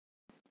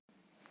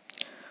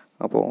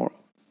അപ്പോൾ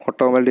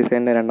ഓട്ടോമൊബൈൽ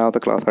ഡിസൈനിൻ്റെ രണ്ടാമത്തെ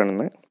ക്ലാസ്സാണ്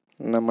ഇന്ന്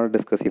നമ്മൾ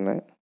ഡിസ്കസ് ചെയ്യുന്ന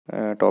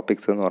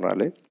ടോപ്പിക്സ് എന്ന്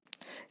പറഞ്ഞാൽ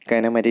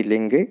kinematic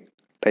link,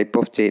 type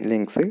of chain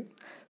links,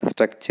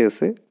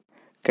 structures,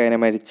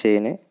 kinematic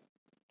ചെയിന്,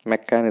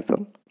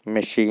 mechanism,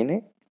 machine,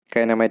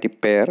 kinematic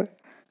pair,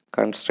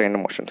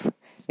 constrained motions.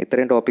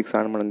 ഇത്രയും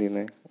ടോപ്പിക്സാണ് നമ്മൾ എന്ത്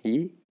ചെയ്യുന്നത് ഈ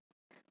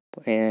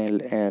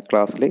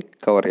ക്ലാസ്സിൽ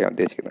കവർ ചെയ്യാൻ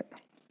ഉദ്ദേശിക്കുന്നത്.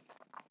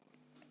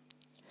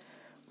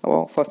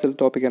 അപ്പോൾ ഫസ്റ്റ്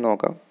ടോപ്പിക്ക്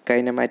നോക്കാം,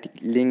 kinematic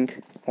link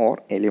or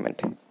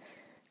element.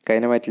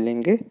 Kinematic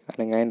link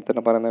അല്ലെങ്കിൽ അതിന്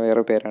തന്നെ പറയുന്ന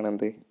വേറെ പേരാണ്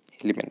എന്ത്,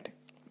 എലിമെൻറ്റ്.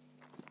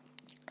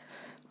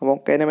 അപ്പോൾ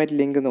കൈനമാറ്റിക്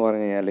ലിങ്ക് എന്ന്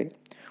പറഞ്ഞു കഴിഞ്ഞാൽ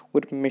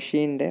ഒരു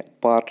മെഷീൻ്റെ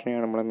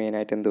പാർട്ടിനെയാണ് നമ്മൾ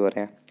മെയിനായിട്ട് എന്ത്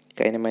പറയുക,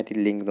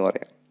 കൈനമാറ്റിക് ലിങ്ക് എന്ന്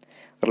പറയാം.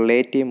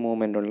 റിലേറ്റീവ്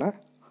മൂവ്മെൻ്റ് ഉള്ള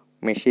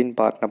മെഷീൻ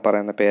പാർട്ടിനെ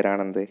പറയുന്ന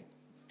പേരാണെന്ത്,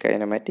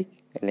 കൈനമാറ്റിക്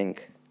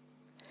ലിങ്ക്.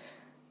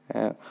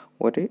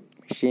 ഒരു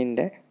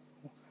മെഷീൻ്റെ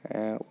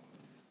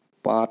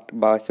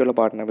ബാക്കിയുള്ള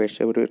പാർട്ടിനെ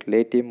അപേക്ഷിച്ച് ഒരു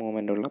റിലേറ്റീവ്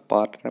മൂവ്മെൻ്റ് ഉള്ള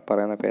പാർട്ടിനെ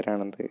പറയുന്ന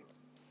പേരാണെന്ത്,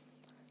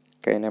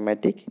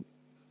 kinematic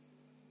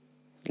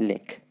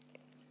link.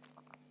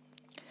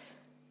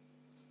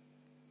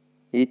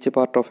 Each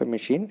part of a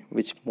machine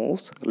which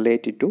moves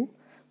related to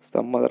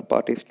some other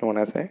part is known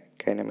as a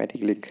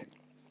kinematic link.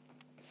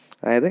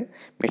 അതായത്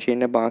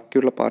മെഷീൻ്റെ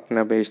ബാക്കിയുള്ള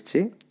പാർട്ടിനെ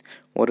അപേക്ഷിച്ച്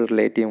ഒരു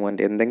റിലേറ്റീവ്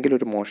മൂവ്മെൻറ്റ് എന്തെങ്കിലും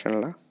ഒരു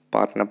മോഷനുള്ള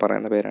പാർട്ടിനെ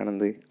പറയുന്ന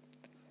പേരാണെന്ത്,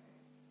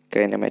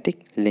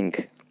 കൈനമാറ്റിക്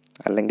ലിങ്ക്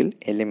അല്ലെങ്കിൽ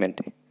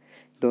എലിമെൻറ്റ്.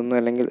 ഇതൊന്നും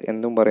അല്ലെങ്കിൽ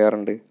എന്തും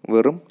പറയാറുണ്ട്,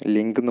 വെറും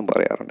ലിങ്ക് എന്നും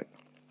പറയാറുണ്ട്.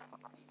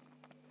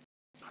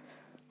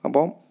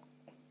 അപ്പം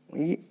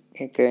ഈ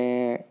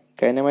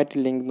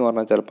കൈനമാറ്റിക് ലിങ്ക് എന്ന്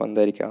പറഞ്ഞാൽ ചിലപ്പോൾ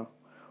എന്തായിരിക്കാം,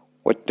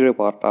 ഒറ്റൊരു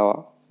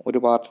പാർട്ടാവാം. ഒരു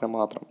പാർട്ടിനെ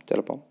മാത്രം,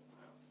 ചിലപ്പം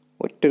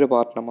ഒറ്റൊരു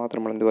പാർട്ടിനെ മാത്രം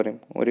നമ്മൾ എന്ത് പറയും,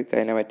 ഒരു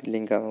കൈനമാറ്റിക്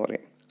ലിങ്കാന്ന്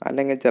പറയും.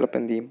 അല്ലെങ്കിൽ ചിലപ്പോൾ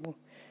എന്ത് ചെയ്യും,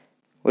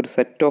 ഒരു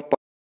സെറ്റ് ഓഫ്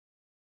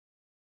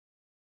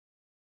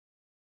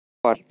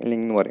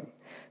ലിങ്ക് എന്ന് പറയും.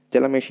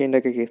 ചില മെഷീൻ്റെ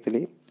ഒക്കെ കേസിൽ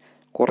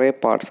കുറേ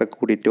പാർട്സൊക്കെ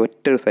കൂടിയിട്ട്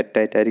ഒറ്റൊരു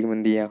സെറ്റായിട്ടായിരിക്കും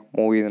എന്ത് ചെയ്യുക,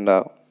 മൂവ്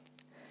ചെയ്യുന്നുണ്ടാകും.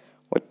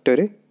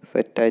 ഒറ്റൊരു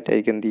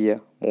സെറ്റായിട്ടായിരിക്കും എന്ത്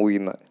ചെയ്യുക, മൂവ്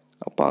ചെയ്യുന്നത്.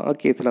 അപ്പോൾ ആ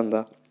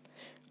കേസിലെന്താ,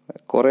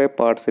 കുറേ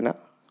പാർട്സിനെ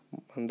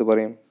എന്ത്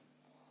പറയും,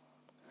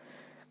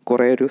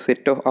 കുറേ ഒരു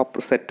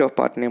സെറ്റ് ഓഫ്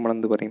പാർട്ടിനെ നമ്മൾ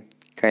എന്ത് പറയും,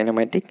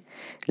 കൈനമാറ്റിക്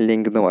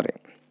ലിങ്ക് എന്ന്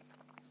പറയും.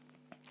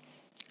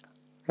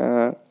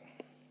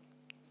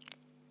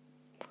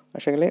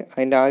 പക്ഷേങ്കിൽ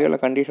അതിൻ്റെ ആകെയുള്ള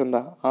കണ്ടീഷൻ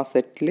എന്താ, ആ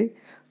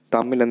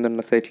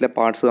സെറ്റിലെ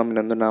പാർട്സ് തമ്മിൽ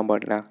എന്തുണ്ടാകാൻ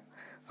പാടില്ല,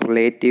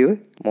 റിലേറ്റീവ്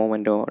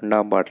മൂവ്മെൻറ്റോ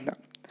ഉണ്ടാകാൻ പാടില്ല.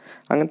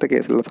 അങ്ങനത്തെ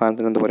കേസിലുള്ള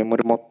സാധനത്തിന് എന്ത് പറയും,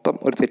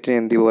 ഒരു സെറ്റിനെ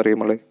എന്ത് പറയും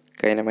നമ്മൾ,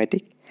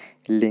 കൈനമാറ്റിക്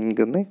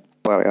ലിങ്ക് എന്ന്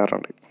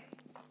പറയാറുണ്ട്.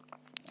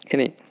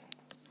 ഇനി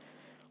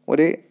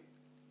ഒരു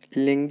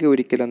ലിങ്ക്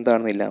ഒരിക്കലും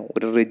എന്താണെന്നില്ല,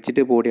 ഒരു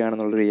റിജിഡ്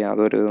ബോഡിയാണെന്നുള്ളൊരു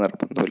യാതൊരു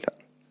നിർബന്ധമില്ല.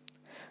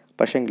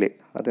 പക്ഷേങ്കിൽ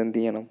അതെന്ത്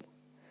ചെയ്യണം,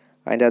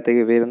 അതിൻ്റെ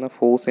അകത്തേക്ക് വരുന്ന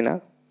ഫോഴ്സിനെ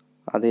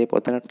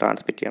അതേപോലെ തന്നെ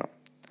ട്രാൻസ്മിറ്റ് ചെയ്യണം.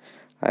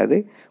 അതായത്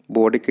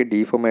ബോഡിക്ക്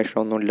ഡീഫോർമേഷൻ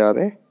ഒന്നും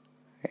ഇല്ലാതെ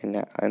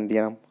പിന്നെ എന്ത്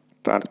ചെയ്യണം,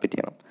 ട്രാൻസ്മിറ്റ്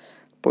ചെയ്യണം.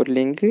 അപ്പോൾ ഒരു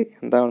ലിങ്ക്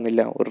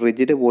എന്താണെന്നില്ല, ഒരു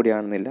റിജിഡ് ബോഡി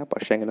ആണെന്നില്ല,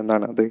 പക്ഷേങ്കിൽ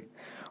എന്താണ് അത്,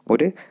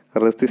 ഒരു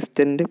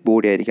റെസിസ്റ്റൻ്റ്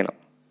ബോഡി ആയിരിക്കണം.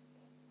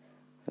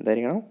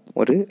 എന്തായിരിക്കണം,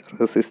 ഒരു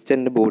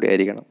റെസിസ്റ്റൻ്റ് ബോഡി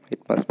ആയിരിക്കണം.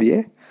 It must be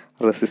A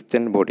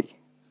resistant body.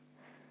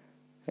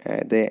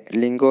 The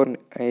link or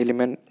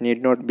element need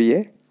not be a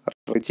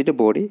rigid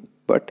body,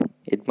 but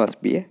it must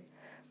be a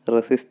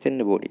resistant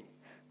body.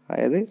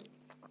 അതായത്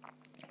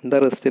എന്താ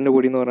റെസിസ്റ്റൻ്റ്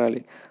ബോഡി എന്ന് പറഞ്ഞാൽ,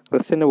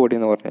 റെസിസ്റ്റൻ്റ് ബോഡി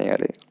എന്ന് പറഞ്ഞു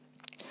കഴിഞ്ഞാൽ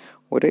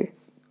ഒരു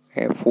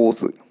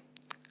ഫോഴ്സ്,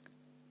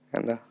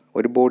 എന്താ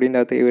ഒരു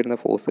ബോഡീൻ്റെ അകത്തേക്ക് വരുന്ന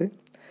ഫോഴ്സ്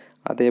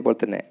അതേപോലെ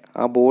തന്നെ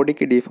ആ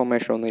ബോഡിക്ക്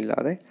ഡീഫോർമേഷൻ ഒന്നും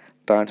ഇല്ലാതെ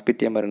ട്രാൻസ്മിറ്റ്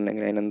ചെയ്യാൻ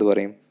പറ്റുന്നുണ്ടെങ്കിൽ അതിനെന്ത്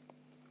പറയും,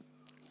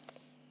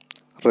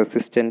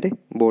 റെസിസ്റ്റൻ്റ്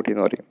ബോഡി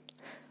എന്ന് പറയും.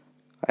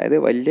 അതായത്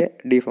വലിയ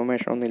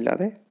ഡീഫോർമേഷൻ ഒന്നും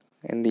ഇല്ലാതെ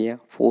എന്ത് ചെയ്യുക,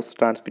 ഫോഴ്സ്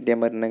ട്രാൻസ്മിറ്റ് ചെയ്യാൻ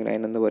പറ്റുന്നുണ്ടെങ്കിൽ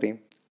അതിനെന്ത് പറയും,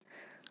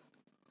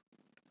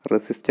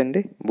 റെസിസ്റ്റൻ്റ്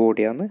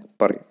ബോഡിയാന്ന്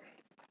പറയും.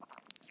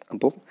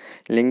 അപ്പോൾ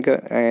ലിങ്ക്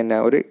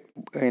ഒരു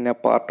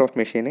part of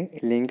machine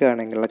link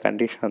ആണെങ്കിലുള്ള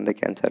condition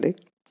എന്തൊക്കെയാണെന്ന് വെച്ചാൽ,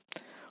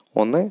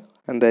 ഒന്ന്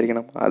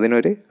എന്തായിരിക്കണം,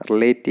 അതിനൊരു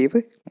റിലേറ്റീവ്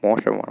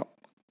മോഷൻ വേണം.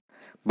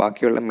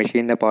 ബാക്കിയുള്ള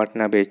മെഷീൻ്റെ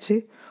പാർട്ടിനെ അപേക്ഷിച്ച്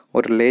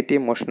ഒരു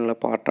റിലേറ്റീവ് മോഷനുള്ള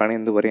പാർട്ടാണ്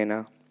എന്ത് പറയുക,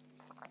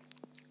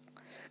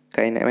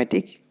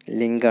 കൈനമാറ്റിക്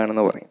ലിങ്ക്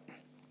ആണെന്ന് പറയും.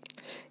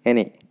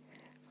 ഇനി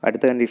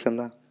അടുത്ത കണ്ടീഷൻ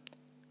എന്താ,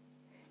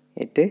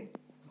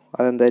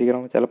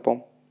 അതെന്തായിരിക്കണം, ചിലപ്പം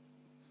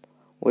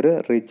ഒരു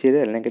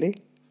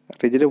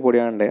റിജിഡ് ബോഡി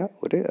ആണെങ്കിൽ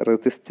ഒരു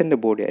റെസിസ്റ്റൻ്റ്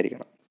ബോഡി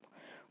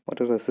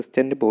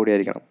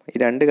ആയിരിക്കണം. ഈ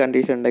രണ്ട്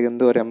കണ്ടീഷൻ ഉണ്ടെങ്കിൽ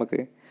എന്ത് പറയാം, നമുക്ക്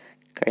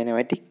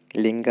കൈനമാറ്റിക്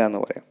ലിങ്കാന്ന്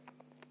പറയാം.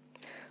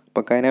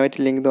 അപ്പോൾ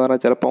കൈനമാറ്റിക് ലിങ്ക് എന്ന്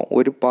പറഞ്ഞാൽ ചിലപ്പോൾ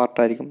ഒരു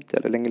പാർട്ടായിരിക്കും,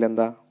 അല്ലെങ്കിൽ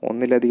എന്താ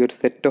ഒന്നിലധികം ഒരു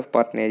സെറ്റ് ഓഫ്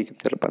പാർട്ടിനായിരിക്കും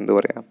ചിലപ്പോൾ എന്ത്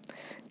പറയാം,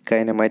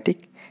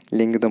 കൈനമാറ്റിക്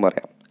ലിങ്ക് എന്ന്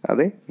പറയാം.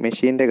 അത്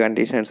മെഷീൻ്റെ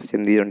കണ്ടീഷൻ അനുസരിച്ച്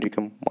എന്ത്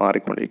ചെയ്തുകൊണ്ടിരിക്കും,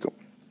 മാറിക്കൊണ്ടിരിക്കും.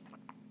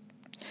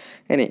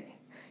 ഇനി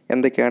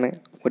എന്തൊക്കെയാണ്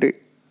ഒരു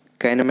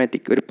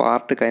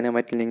പാർട്ട്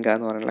കൈനമാറ്റിക് ലിങ്ക്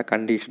എന്ന് പറയാനുള്ള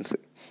കണ്ടീഷൻസ്.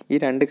 ഈ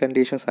രണ്ട്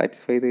കണ്ടീഷൻ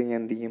സാറ്റിസ്ഫൈ ചെയ്ത് കഴിഞ്ഞാൽ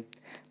എന്ത് ചെയ്യും,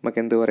 നമുക്ക്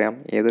എന്ത് പറയാം,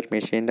 ഏതൊരു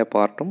മെഷീൻ്റെ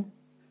പാർട്ടും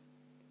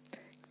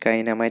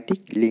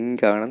കൈനമാറ്റിക്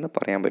ലിങ്ക് ആണെന്ന്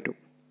പറയാൻ പറ്റും.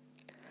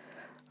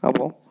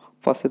 അപ്പോൾ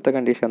ഫസ്റ്റത്തെ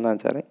കണ്ടീഷൻ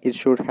എന്താണെന്ന് വെച്ചാൽ, it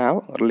should have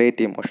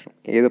relative motion.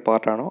 ഏത്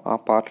പാർട്ടാണോ ആ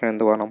പാർട്ടിന്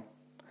എന്ത് വേണം,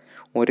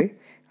 ഒരു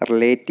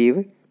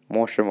റിലേറ്റീവ്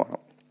മോഷൻ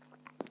വേണം.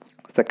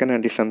 സെക്കൻഡ്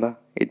കണ്ടീഷൻ എന്താ,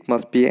 it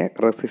must be A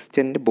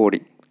resistant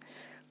body.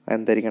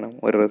 എന്തായിരിക്കണം,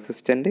 ഒരു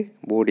റെസിസ്റ്റൻ്റ്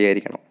ബോഡി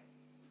ആയിരിക്കണം.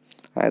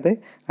 അതായത്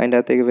അതിൻ്റെ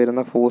അകത്തേക്ക്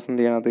വരുന്ന ഫോഴ്സ്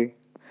എന്ത് ചെയ്യണം,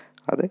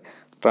 അത്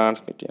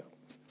ട്രാൻസ്മിറ്റ് ചെയ്യണം.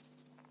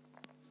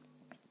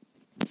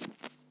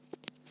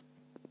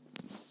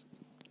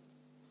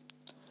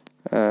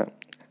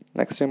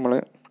 നെക്സ്റ്റ് നമ്മൾ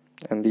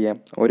എന്ത് ചെയ്യാം,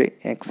 ഒരു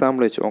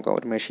എക്സാമ്പിൾ വെച്ച് നോക്കാം.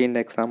 ഒരു മെഷീൻ്റെ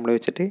എക്സാമ്പിൾ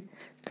വെച്ചിട്ട്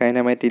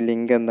കൈനമാറ്റിക്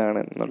ലിങ്ക് എന്താണ്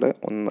എന്നുള്ളത്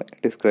ഒന്ന്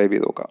ഡിസ്ക്രൈബ്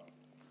ചെയ്ത് നോക്കാം.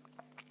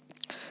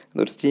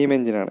 ഇതൊരു സ്റ്റീം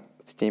എഞ്ചിനാണ്.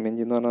 സ്റ്റീം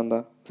എഞ്ചിൻ എന്ന് പറഞ്ഞാൽ എന്താ,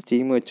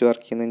 സ്റ്റീം വെച്ച്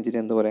വർക്ക് ചെയ്യുന്ന എഞ്ചിൻ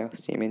എന്ത് പറയാം,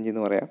 സ്റ്റീം എഞ്ചിൻ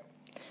എന്ന് പറയാം.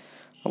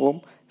 അപ്പം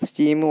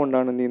സ്റ്റീം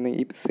കൊണ്ടാണ് എന്ത് ചെയ്യുന്നത്,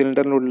 ഈ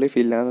സിലിണ്ടറിനുള്ളിൽ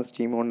ഫില്ലാകുന്ന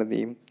സ്റ്റീം കൊണ്ട് എന്ത്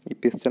ചെയ്യും, ഈ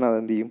പിസ്റ്റൺ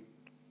അതെന്ത് ചെയ്യും,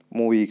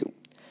 മൂവ് ചെയ്യും.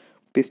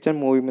 പിസ്റ്റൺ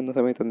മൂവ് ചെയ്യുന്ന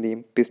സമയത്ത് എന്ത്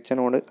ചെയ്യും,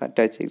 പിസ്റ്റനോട്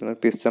അറ്റാച്ച് ചെയ്യുന്ന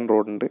പിസ്റ്റൺ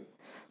റോഡുണ്ട്.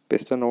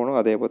 പിസ്റ്റൺ റോഡും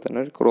അതേപോലെ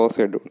തന്നെ ഒരു ക്രോസ്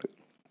ഹെഡും ഉണ്ട്.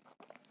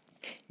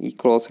 ഈ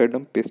ക്രോസ്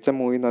ഹെഡും പിസ്റ്റൺ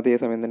മൂവ് ചെയ്യുന്ന അതേ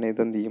സമയം തന്നെ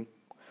ഇതെന്ത് ചെയ്യും,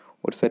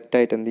 ഒരു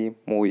സെറ്റായിട്ട് എന്ത് ചെയ്യും,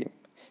 മൂവ് ചെയ്യും.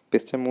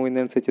 പിസ്റ്റൺ മൂവ്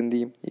ചെയ്യുന്നതനുസരിച്ച് എന്ത്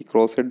ചെയ്യും, ഈ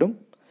ക്രോസ് ഹെഡും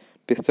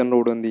പിസ്റ്റൺ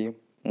റോഡും എന്ത് ചെയ്യും,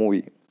 മൂവ്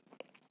ചെയ്യും.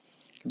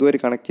 ഇതുവരെ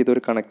കണക്ട്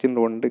ചെയ്തൊരു കണക്റ്റിംഗ്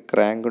റോഡുണ്ട്,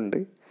 ക്രാങ്ക് ഉണ്ട്,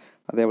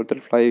 അതേപോലത്തെ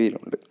ഒരു ഫ്ലൈ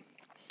വീലുണ്ട്.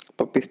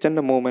 അപ്പോൾ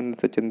പിസ്റ്റൻ്റെ മൂവ്മെൻറ്റ്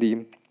അനുസരിച്ച് എന്ത്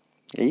ചെയ്യും,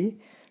 ഈ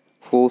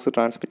ഫോഴ്സ്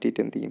ട്രാൻസ്മിറ്റ്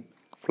ചെയ്തിട്ട് എന്ത് ചെയ്യും,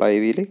 ഫ്ലൈ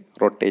വീല്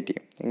റൊട്ടേറ്റ്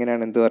ചെയ്യും.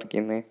 എങ്ങനെയാണ് എന്ത് വർക്ക്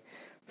ചെയ്യുന്നത്,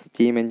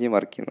 സ്റ്റീം എഞ്ചിൻ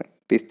വർക്ക് ചെയ്യുന്നത്.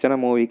 പിസ്റ്റണെ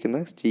മൂവ് ചെയ്യിക്കുന്ന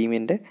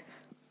സ്റ്റീമിൻ്റെ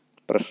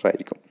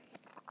പ്രഷറായിരിക്കും.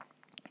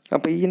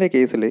 അപ്പോൾ ഇതിൻ്റെ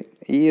കേസിൽ,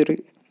 ഈ ഒരു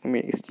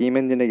സ്റ്റീം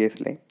എഞ്ചിൻ്റെ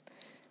കേസിൽ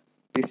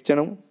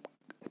പിസ്റ്റണും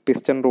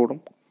പിസ്റ്റൺ റോഡും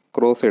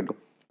ക്രോസ് ഹെഡും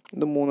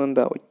ഇത്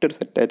മൂന്നെന്താ ഒറ്റൊരു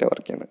സെറ്റായിട്ടാണ്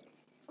വർക്ക് ചെയ്യുന്നത്.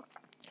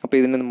 അപ്പോൾ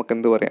ഇതിന് നമുക്ക്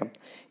എന്ത് പറയാം,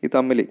 ഇത്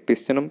തമ്മിൽ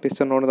പിസ്റ്റണും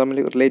പിസ്റ്റൺ റോഡും തമ്മിൽ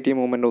റിലേറ്റീവ്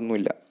മൂവ്മെൻ്റ്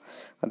ഒന്നുമില്ല.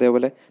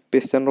 അതേപോലെ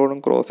പിസ്റ്റൺ റോഡും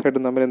ക്രോസ്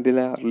ഹെഡും തമ്മിൽ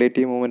എന്തില്ല,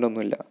 റിലേറ്റീവ് മൂവ്മെൻ്റ്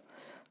ഒന്നുമില്ല.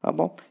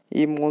 അപ്പം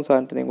ഈ മൂന്ന്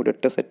സാധനത്തിനെയും കൂടി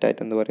ഒറ്റ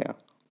സെറ്റായിട്ട് എന്ത് പറയാം,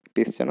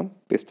 പിസ്റ്റണും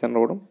പിസ്റ്റൺ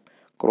റോഡും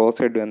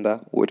ക്രോസ് ഹെഡും എന്താ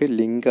ഒരു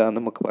ലിങ്കാന്ന്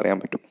നമുക്ക് പറയാൻ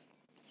പറ്റും.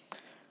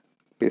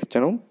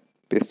 പിസ്റ്റണും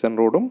പിസ്റ്റൺ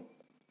റോഡും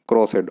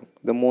ക്രോസ് ഹെഡും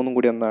ഇത് മൂന്നും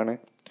കൂടി എന്താണ്,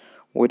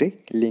 ഒരു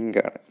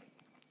ലിങ്കാണ്.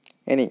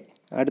 ഇനി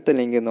അടുത്ത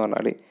ലിങ്ക് എന്ന്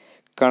പറഞ്ഞാൽ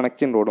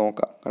കണക്റ്റിംഗ് റോഡ്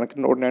നോക്കാം.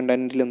 കണക്റ്റിംഗ് റോഡ് രണ്ട്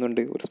എൻഡിൽ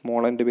എന്തുണ്ട്, ഒരു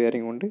സ്മോൾ എൻഡ്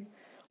ബെയറിംഗ് ഉണ്ട്,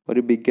 ഒരു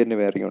ബിഗ് എൻഡ്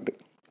ബെയറിംഗ് ഉണ്ട്.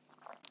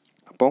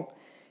 അപ്പം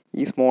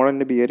ഈ small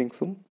end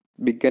ബിയറിങ്സും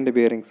big end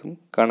ബിയറിങ്സും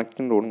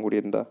connecting റോഡും കൂടി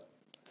എന്താ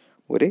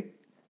ഒരു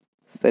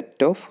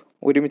സെറ്റ് ഓഫ്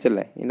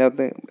ഒരുമിച്ചല്ലേ.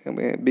 ഇതിനകത്ത്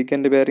ബിഗ്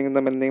എൻഡ് ബെയറിംഗ്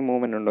തമ്മിൽ എന്തെങ്കിലും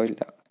മൂവ്മെൻറ്റ് ഉണ്ടോ,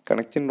 ഇല്ല.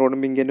 കണക്റ്റിംഗ്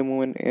റോഡും ബിഗ്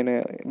എൻഡ്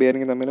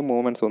ബിയറിംഗ് തമ്മിൽ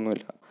മൂവ്മെൻറ്റ്സ്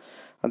ഒന്നുമില്ല.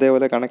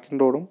 അതേപോലെ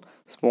കണക്റ്റിംഗ് റോഡും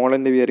സ്മോൾ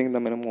എൻഡ് ബിയറിംഗ്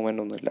തമ്മിൽ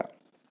മൂവ്മെൻറ്റ് ഒന്നുമില്ല.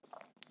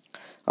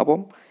 അപ്പം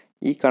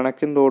ഈ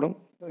കണക്റ്റിംഗ് റോഡും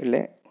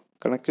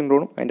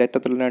അതിൻ്റെ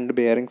അറ്റത്തുള്ള രണ്ട്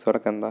ബെയറിങ്സും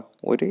അടക്കം എന്താ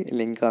ഒരു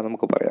ലിങ്കാണ്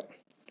നമുക്ക് പറയാം.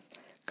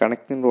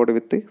 കണക്റ്റിംഗ് റോഡ്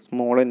വിത്ത്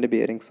സ്മോൾ എൻഡ്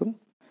ബിയറിങ്സും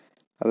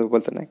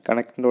അതുപോലെ തന്നെ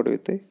connecting road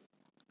with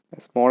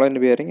small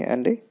end bearing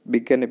and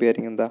big end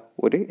bearing എന്താ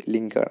ഒരു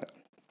ലിങ്കാണ്.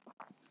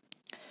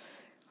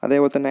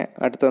 അതേപോലെ തന്നെ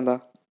അടുത്തെന്താ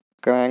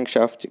ക്രാങ്ക്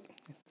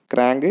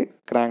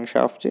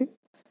ഷാഫ്റ്റ്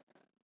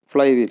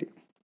ഫ്ലൈ വീൽ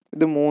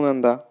ഇത്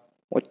മൂന്നെന്താ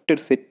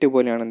ഒറ്റൊരു സെറ്റ്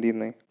പോലെയാണ് എന്ത്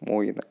ചെയ്യുന്നത്,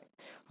 മൂവ് ചെയ്യുന്നത്.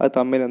 അത്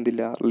തമ്മിൽ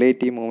എന്തില്ല,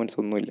 റിലേറ്റീവ് മൂവ്മെൻറ്റ്സ്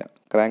ഒന്നുമില്ല.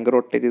 ക്രാങ്ക്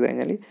റൊട്ടേറ്റ് ചെയ്ത്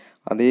കഴിഞ്ഞാൽ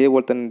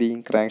അതേപോലെ തന്നെ എന്ത് ചെയ്യും,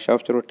 ക്രാങ്ക്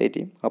ഷാഫ്റ്റ് റൊട്ടേറ്റ്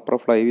ചെയ്യും, അപ്പുറം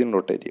ഫ്ലൈ വീൽ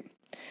റൊട്ടേറ്റ് ചെയ്യും.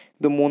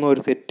 ഇത് മൂന്നും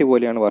ഒരു സെറ്റ്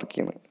പോലെയാണ് വർക്ക്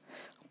ചെയ്യുന്നത്.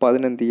 അപ്പോൾ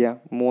അതിനെന്ത്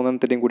ചെയ്യുക,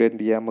 മൂന്നെണ്ണത്തിൻ്റെയും കൂടി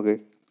എന്ത് ചെയ്യാം, നമുക്ക്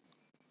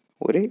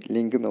ഒരു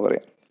ലിങ്ക് എന്ന്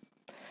പറയാം.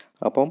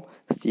 അപ്പം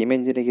സ്റ്റീം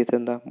എഞ്ചിൻ്റെ കേസ്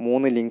എന്താ,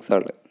 മൂന്ന്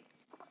ലിങ്ക്സാണ്.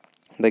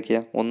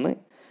 എന്തൊക്കെയാണ്, ഒന്ന്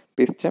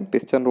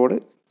പിസ്റ്റൺ റോഡ്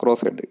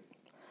ക്രോസ് ഹെഡ്,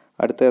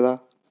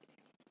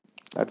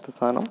 അടുത്ത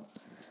സാധനം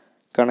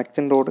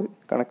കണക്റ്റിംഗ്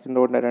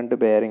റോഡിൻ്റെ രണ്ട്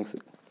ബെയറിങ്സ്.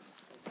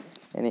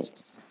 ഇനി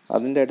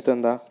അതിൻ്റെ അടുത്ത്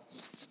എന്താ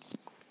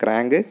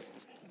ക്രാങ്ക്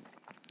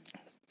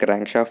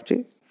ഷാഫ്റ്റ്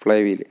ഫ്ലൈ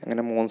വീൽ,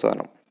 അങ്ങനെ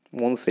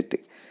മൂന്ന് സെറ്റ്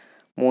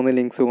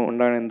ലിങ്ക്സ്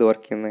കൊണ്ടാണ് എന്ത്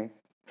വർക്ക് ചെയ്യുന്നത്,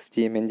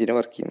 സ്റ്റീം എഞ്ചിന്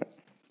വർക്ക് ചെയ്യുന്നത്.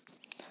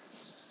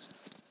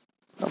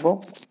 അപ്പോൾ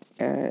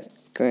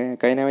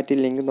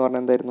കൈനമാറ്റിക് ലിങ്ക് എന്ന്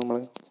പറഞ്ഞാൽ എന്തായിരുന്നു, നമ്മൾ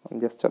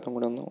ജസ്റ്റ് അതും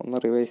കൂടെ ഒന്ന്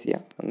റിവൈസ്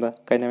ചെയ്യാം. എന്താ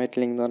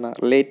കൈനമാറ്റിക് ലിങ്ക് എന്ന് പറഞ്ഞാൽ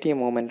റിലേറ്റീവ്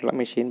മൂവ്മെൻറ്റുള്ള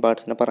മെഷീൻ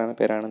പാർട്സിനെ പറയുന്ന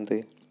പേരാണെന്ത്,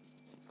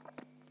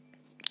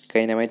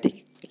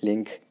 കൈനമാറ്റിക്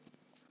ലിങ്ക്.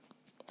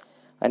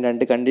 അതിന്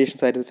രണ്ട് കണ്ടീഷൻ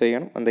സാറ്റിസ്ഫൈ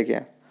ചെയ്യണം.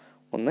 എന്തൊക്കെയാണ്,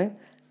 ഒന്ന്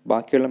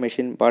ബാക്കിയുള്ള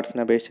മെഷീൻ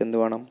പാർട്സിനെ അപേക്ഷിച്ച് എന്ത്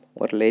വേണം,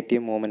 ഒരു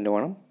റിലേറ്റീവ് മൂവ്മെൻറ്റ്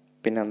വേണം.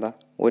 പിന്നെന്താ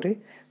ഒരു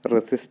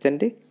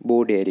റെസിസ്റ്റൻറ്റ്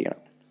ബോഡി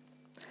ആയിരിക്കണം.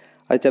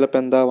 അത് ചിലപ്പോൾ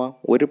എന്താവാം,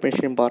 ഒരു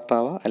മെഷീൻ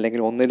പാർട്ടാവാം,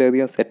 അല്ലെങ്കിൽ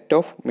ഒന്നിലധികം സെറ്റ്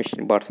ഓഫ്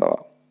മെഷീൻ പാർട്സ്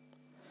ആവാം.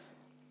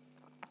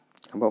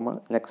 അപ്പോൾ നമ്മൾ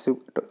നെക്സ്റ്റ്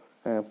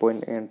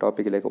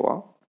ടോപ്പിക്കിലേക്ക്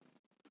പോവാം.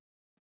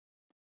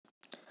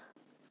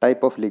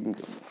 Type of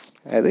link.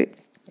 അതായത്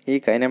ഈ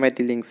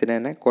കൈനമാറ്റിക് ലിങ്ക്സിന്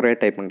തന്നെ കുറേ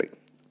ടൈപ്പ് ഉണ്ട്.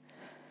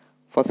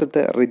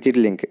 ഫസ്റ്റത്തെ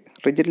റിജിഡ് ലിങ്ക്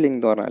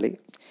എന്ന് പറഞ്ഞാൽ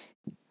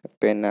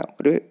പിന്നെ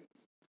ഒരു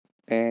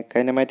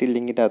കൈനമാറ്റിക്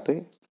ലിങ്കിൻ്റെ അകത്ത്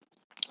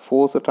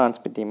ഫോഴ്സ്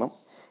ട്രാൻസ്മിറ്റ് ചെയ്യുമ്പം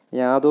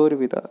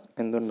യാതൊരുവിധ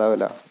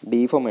എന്തുണ്ടാവില്ല,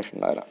 ഡീഫോർമേഷൻ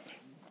ഉണ്ടാവില്ല.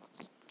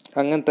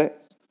 അങ്ങനത്തെ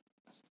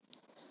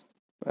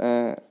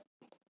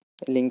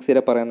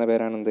ലിങ്ക്സിനെ പറയുന്ന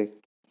പേരാണെന്ത്,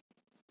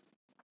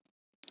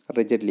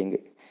 റിജിഡ് ലിങ്ക്.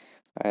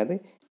 അതായത്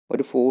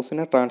ഒരു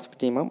ഫോഴ്സിനെ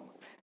ട്രാൻസ്മിറ്റ് ചെയ്യുമ്പം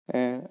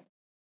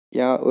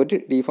ഒരു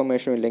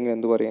ഡീഫോർമേഷനും ഇല്ലെങ്കിൽ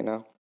എന്ത് പറയാനാ,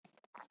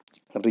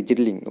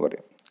 റിജിഡ് ലിങ്ക് എന്ന്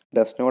പറയും.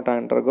 Does not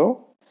undergo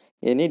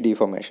any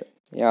deformation,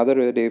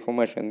 യാതൊരു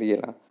ഡീഫോർമേഷൻ എന്ത്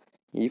ചെയ്യില്ല,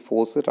 ഈ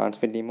ഫോഴ്സ്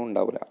ട്രാൻസ്മിറ്റ് ചെയ്യുമ്പോൾ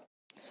ഉണ്ടാവില്ല.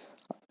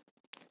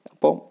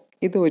 അപ്പം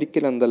ഇത്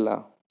ഒരിക്കലും എന്തല്ല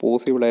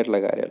പോസിബിളായിട്ടുള്ള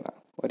കാര്യമല്ല.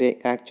 ഒരു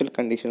ആക്ച്വൽ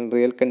കണ്ടീഷൻ,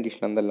 റിയൽ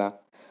കണ്ടീഷൻ എന്തല്ല,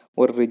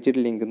 ഒരു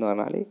റിജിഡ് ലിങ്ക് എന്ന്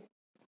പറഞ്ഞാൽ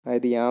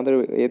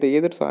അതായത്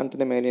ഏതൊരു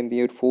സാധനത്തിൻ്റെ മേലെ എന്ത്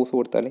ചെയ്യുക, ഒരു ഫോഴ്സ്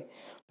കൊടുത്താൽ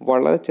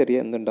വളരെ ചെറിയ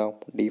എന്തുണ്ടാവും,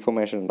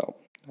 ഡീഫോർമേഷൻ ഉണ്ടാവും.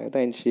 അതായത്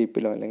അതിൻ്റെ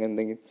ഷേപ്പിലോ അല്ലെങ്കിൽ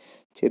എന്തെങ്കിലും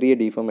ചെറിയ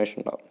ഡീഫോമേഷൻ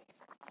ഉണ്ടാവും.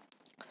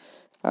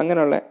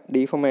 അങ്ങനെയുള്ള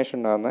ഡീഫോമേഷൻ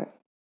ഉണ്ടാകുന്ന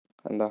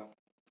എന്താ,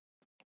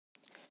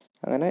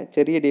 അങ്ങനെ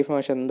ചെറിയ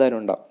ഡീഫോമേഷൻ എന്തായാലും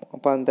ഉണ്ടാവും.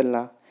 അപ്പോൾ എന്തല്ല,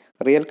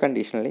 റിയൽ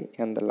കണ്ടീഷനിൽ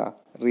എന്തല്ല,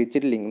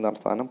 റിജിഡ് ലിങ്ക് എന്ന്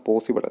പറഞ്ഞ സാധനം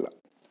പോസിബിൾ അല്ല.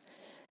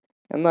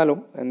 എന്നാലും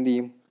എന്ത്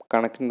ചെയ്യും,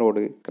 കണക്റ്റിംഗ്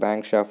റോഡ്,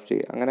 ക്രാങ്ക് ഷാഫ്റ്റ്,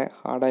 അങ്ങനെ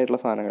ഹാർഡായിട്ടുള്ള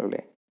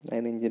സാധനങ്ങളല്ലേ,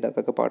 അതായത് ഇഞ്ചിൻ്റെ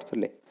അതൊക്കെ പാർട്സ്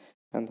അല്ലേ,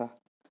 എന്താ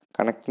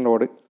കണക്റ്റിംഗ്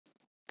റോഡ്,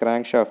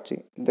 ക്രാങ്ക് ഷാഫ്റ്റ്,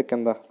 ഇതൊക്കെ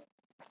എന്താ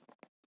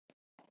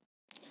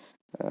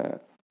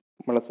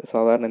നമ്മൾ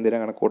സാധാരണ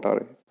എന്തിനാണ് കണക്ക്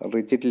കൂട്ടാറ്,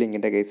 റിജിഡ്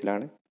ലിങ്കിൻ്റെ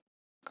കേസിലാണ്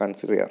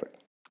കൺസിഡർ ചെയ്യാറ്.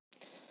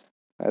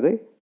 അതായത്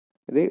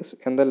ഇത്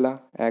എന്തല്ല,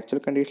 ആക്ച്വൽ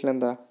കണ്ടീഷനിൽ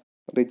എന്താ,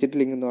 റിജിഡ്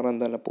ലിങ്ക് എന്ന് പറഞ്ഞാൽ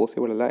എന്തല്ല,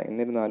 പോസിബിൾ അല്ല.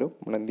 എന്നിരുന്നാലും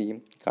നമ്മൾ എന്ത് ചെയ്യും,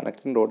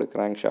 കണക്റ്റിംഗ് റോഡ്,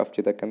 ക്രാങ്ക് ഷാഫ്റ്റ്,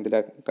 ഇതൊക്കെ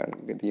എന്തിലാണ്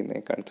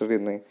കൺസിഡർ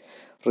ചെയ്യുന്നത്,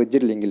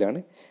 റിജിഡ് ലിങ്കിലാണ്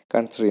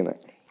കൺസിഡർ ചെയ്യുന്നത്.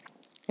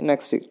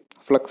 Next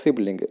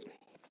flexible link.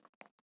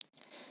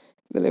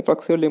 ഇതിൽ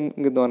ഫ്ലെക്സിബിൾ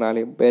ലിങ്ക് എന്ന് പറഞ്ഞാൽ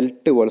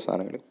ബെൽറ്റ് പോലെ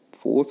സാധനങ്ങൾ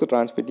ഫോഴ്സ്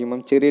ട്രാൻസ്മിറ്റ്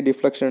ചെയ്യുമ്പം ചെറിയ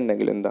ഡിഫ്ലക്ഷൻ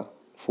ഉണ്ടെങ്കിൽ എന്താ,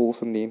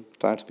 ഫോഴ്സ് എന്ത് ചെയ്യും,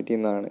 ട്രാൻസ്മിറ്റ്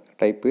ചെയ്യുന്നതാണ്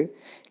ടൈപ്പ്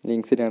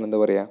ലിങ്ക്സിനാണ് എന്താ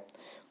പറയുക,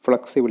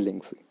 flexible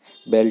links.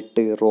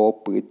 Belt,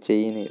 rope,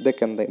 chain,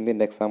 ഇതൊക്കെ എന്താ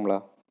എന്തിൻ്റെ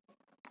എക്സാമ്പിളാണ്,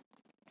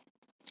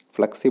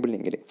 ഫ്ലെക്സിബിൾ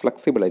ലിങ്കിൽ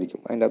ഫ്ലെക്സിബിൾ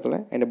ആയിരിക്കും.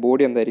 അതിൻ്റെ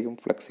ബോഡി എന്തായിരിക്കും,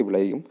 ഫ്ലെക്സിബിൾ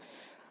ആയിരിക്കും.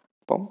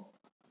 അപ്പം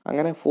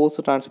അങ്ങനെ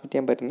ഫോഴ്സ് ട്രാൻസ്മിറ്റ്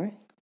ചെയ്യാൻ പറ്റുന്ന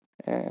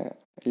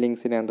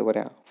ലിങ്ക്സിനെ എന്താ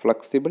പറയുക,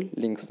 ഫ്ലെക്സിബിൾ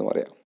ലിങ്ക്സ് എന്ന്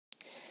പറയാം.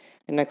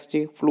 Next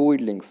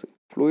fluid links.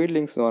 Fluid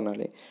links എന്ന്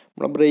പറഞ്ഞാൽ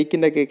നമ്മളെ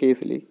ബ്രേക്കിൻ്റെ ഒക്കെ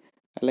കേസിൽ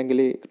അല്ലെങ്കിൽ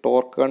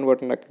ടോർക്ക്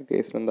കൺവേർട്ടറിൻ്റെ ഒക്കെ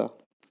കേസിൽ എന്താ,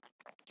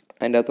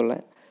 അതിൻ്റെ അകത്തുള്ള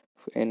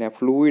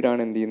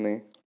ഫ്ലൂയിഡാണ് എന്ത് ചെയ്യുന്നത്,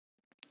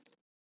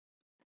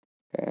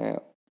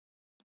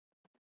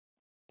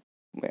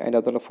 അതിൻ്റെ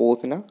അകത്തുള്ള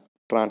ഫോഴ്സിനെ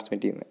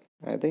ട്രാൻസ്മിറ്റ് ചെയ്യുന്നത്.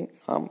 അതായത്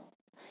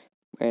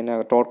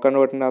ടോർക്ക്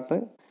കൺവേർട്ടറിൻ്റെ അകത്ത്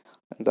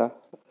എന്താ,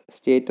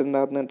 സ്റ്റേറ്ററിൻ്റെ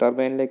അകത്ത് നിന്ന്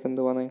ടർബൈനിലേക്ക്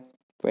എന്ത്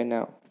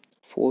പോകുന്നത്,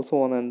 ഫോഴ്സ്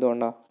പോകുന്നത്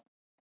എന്തുകൊണ്ടാണ്,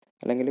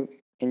 അല്ലെങ്കിൽ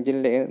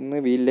എഞ്ചിനിലെ നിന്ന്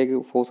വീലിലേക്ക്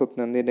ഫോഴ്സ്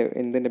എത്തുന്നത്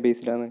എന്തിൻ്റെ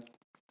ബേസിലാണ്,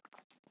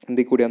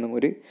 എന്തിൽ കൂടിയാണ്,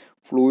 ഒരു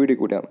ഫ്ലൂയിഡ്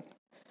കൂടിയാണ്.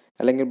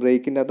 അല്ലെങ്കിൽ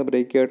ബ്രേക്കിൻ്റെ അകത്ത്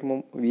ബ്രേക്ക് കേട്ടുമ്പം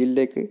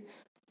വീലിലേക്ക്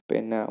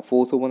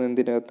ഫോഴ്സ് പോകുന്നത്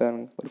എന്തിൻ്റെ അകത്താണ്,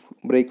 ഒരു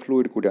ബ്രേക്ക്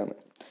ഫ്ലൂയിഡ് കൂടിയാണ്.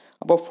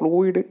 അപ്പോൾ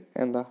ഫ്ലൂയിഡ്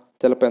എന്താ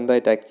ചിലപ്പോൾ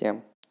എന്തായിട്ട് ആക്ട് ചെയ്യാം,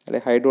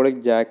 അല്ലെങ്കിൽ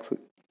ഹൈഡ്രോളിക് ജാക്സ്.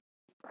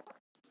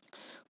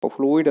 അപ്പോൾ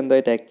ഫ്ലൂയിഡ്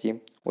എന്തായിട്ട് ആക്ട് ചെയ്യും,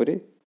 ഒരു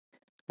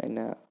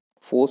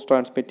ഫോഴ്സ്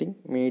ട്രാൻസ്മിറ്റിംഗ്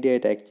മീഡിയ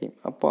ആയിട്ട് ആക്ട് ചെയ്യും.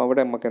 അപ്പോൾ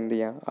അവിടെ നമുക്ക് എന്ത്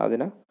ചെയ്യാം,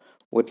 അതിനെ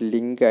ഒരു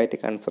ലിങ്കായിട്ട്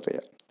കൺസിഡർ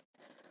ചെയ്യാം.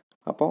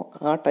 അപ്പോൾ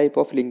ആ ടൈപ്പ്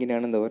ഓഫ്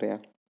ലിങ്കിനാണ് എന്താ പറയുക,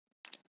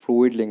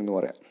 ഫ്ലൂയിഡ് ലിങ്ക് എന്ന്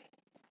പറയാം.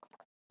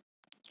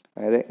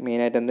 അതായത്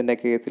മെയിനായിട്ട് എന്തിൻ്റെ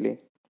കേസിൽ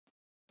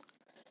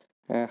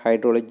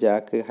hydraulic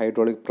Jack,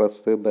 hydraulic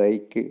press,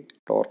 break,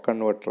 torque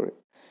converter,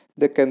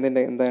 ഇതൊക്കെ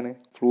എന്താണ്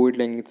ഫ്ലൂയിഡ്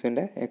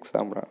ലിങ്ക്സിൻ്റെ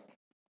എക്സാമ്പിളാണ്.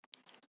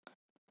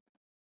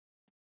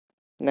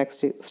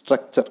 Next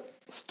structure.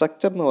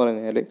 സ്ട്രക്ചർ എന്ന്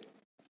പറഞ്ഞാൽ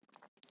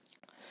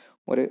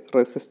ഒരു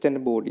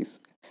resistant bodies,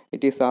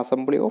 it is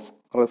assembly of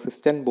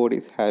resistant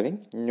bodies having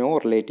no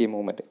relative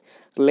movement.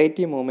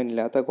 Relative movement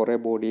ഇല്ലാത്ത കുറേ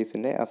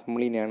ബോഡീസിൻ്റെ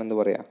അസംബ്ലിനെയാണ് എന്ത്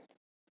പറയുക,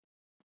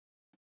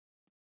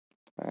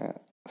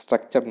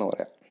 സ്ട്രക്ചർ എന്ന്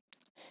പറയാം.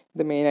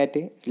 ഇത്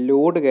മെയിനായിട്ട്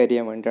ലോഡ് ക്യാരി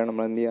ചെയ്യാൻ വേണ്ടിയിട്ടാണ്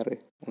നമ്മൾ എന്ത് ചെയ്യാറ്,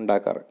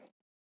 ഉണ്ടാക്കാറ്.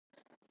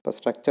 ഇപ്പോൾ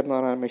സ്ട്രക്ചർ എന്ന്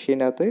പറഞ്ഞാൽ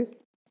മെഷീൻ്റെ അകത്ത്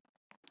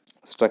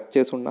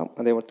സ്ട്രക്ചേഴ്സ് ഉണ്ടാവും,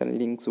 അതേപോലെ തന്നെ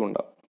ലിങ്ക്സും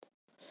ഉണ്ടാവും.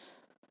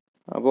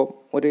 അപ്പോൾ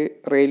ഒരു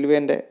റെയിൽവേ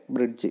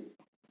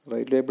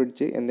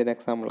ബ്രിഡ്ജ് എന്തിൻ്റെ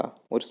എക്സാമ്പിളാണ്,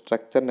 ഒരു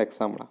സ്ട്രക്ചറിൻ്റെ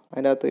എക്സാമ്പിളാണ്.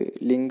 അതിൻ്റെ അകത്ത്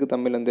ലിങ്ക്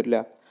തമ്മിൽ എന്തില്ല,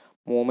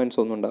 മൂവ്മെൻറ്റ്സ്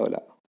ഒന്നും ഉണ്ടാവില്ല.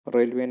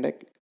 റെയിൽവേൻ്റെ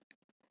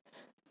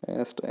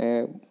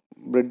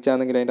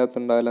ബ്രിഡ്ജാണെങ്കിൽ അതിൻ്റെ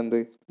അകത്ത് ഉണ്ടാവില്ല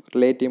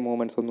റിലേറ്റീവ്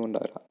മൂവ്മെൻറ്റ്സ് ഒന്നും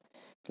ഉണ്ടാവില്ല.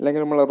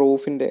 അല്ലെങ്കിൽ നമ്മളെ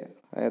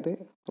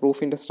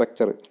റൂഫിൻ്റെ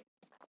സ്ട്രക്ചർ,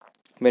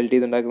 വെൽഡ്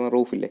ചെയ്തുണ്ടാക്കുന്ന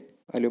റൂഫില്ലേ,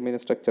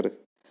 അലൂമിനിയം സ്ട്രക്ചർ,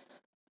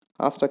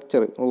 ആ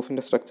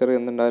റൂഫിൻ്റെ സ്ട്രക്ചർ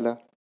എന്തുണ്ടാവില്ല,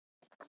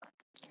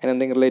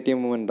 അതിനെന്തെങ്കിലും റിലേറ്റീവ്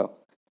മൂവ്മെൻ്റ് ഉണ്ടോ,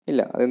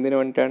 ഇല്ല. അതെന്തിനു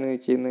വേണ്ടിയിട്ടാണ്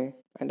ചെയ്യുന്നത്,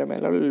 അതിൻ്റെ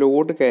മേലുള്ള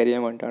ലോഡ് ക്യാരി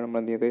ചെയ്യാൻ വേണ്ടിയിട്ടാണ് നമ്മൾ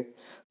എന്ത് ചെയ്ത്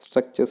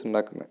സ്ട്രക്ചേഴ്സ്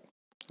ഉണ്ടാക്കുന്നത്.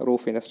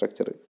 റൂഫിൻ്റെ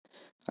സ്ട്രക്ചർ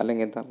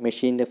അല്ലെങ്കിൽ എന്താ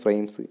മെഷീൻ്റെ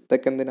ഫ്രെയിംസ്,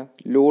 ഇതൊക്കെ എന്തിനാ,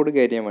 ലോഡ്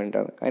ക്യാരി ചെയ്യാൻ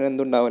വേണ്ടിയിട്ടാണ്.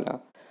 അതിനെന്തുണ്ടാവില്ല,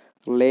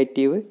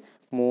 റിലേറ്റീവ്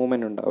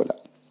മൂവ്മെൻ്റ് ഉണ്ടാവില്ല.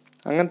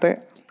 അങ്ങനത്തെ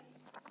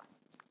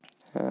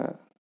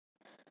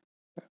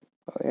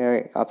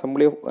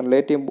അസംബ്ലി ഓഫ്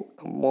റിലേറ്റീവ്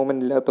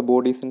മൂവ്മെൻ്റ് ഇല്ലാത്ത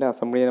ബോഡീസിൻ്റെ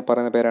അസംബ്ലിനെ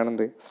പറയുന്ന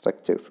പേരാണെന്ത്,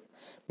 സ്ട്രക്ചേഴ്സ്.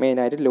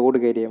 മെയിനായിട്ട് ലോഡ്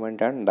ക്യാരി ചെയ്യാൻ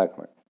വേണ്ടിയിട്ടാണ്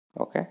ഉണ്ടാക്കുന്നത്.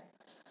 Okay,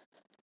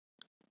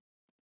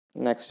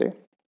 next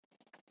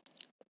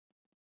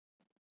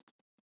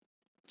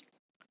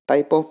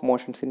type of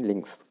motions in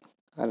links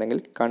അല്ലെങ്കിൽ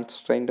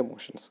കൺസ്ട്രെയിൻഡ്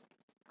മോഷൻസ്.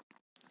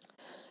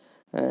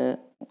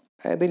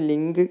 അതായത്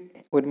ലിങ്ക്,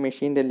 ഒരു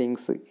മെഷീൻ്റെ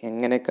ലിങ്ക്സ്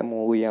എങ്ങനെയൊക്കെ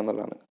മൂവ് ചെയ്യുക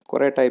എന്നുള്ളതാണ്.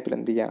 കുറേ ടൈപ്പിൽ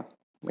എന്ത് ചെയ്യുക,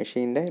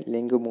 മെഷീൻ്റെ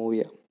ലിങ്ക് മൂവ്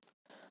ചെയ്യുക.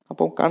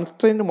 അപ്പോൾ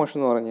കൺസ്ട്രെയിൻഡ് മോഷൻ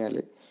എന്ന് പറഞ്ഞാൽ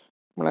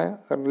നമ്മളെ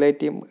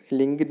റിലേറ്റീവ്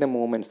ലിങ്കിൻ്റെ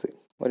മൂവ്മെൻറ്റ്സ്,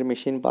 ഒരു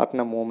മെഷീൻ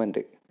പാർട്ടിൻ്റെ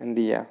മൂവ്മെൻറ്റ്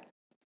എന്ത് ചെയ്യുക,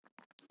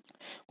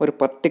 ഒരു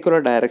പർട്ടിക്കുലർ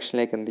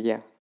ഡയറക്ഷനിലേക്ക് എന്ത്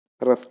ചെയ്യുക,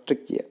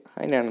 റെസ്ട്രിക്റ്റ് ചെയ്യുക.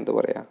 അതിനാണ് എന്ത്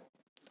പറയുക,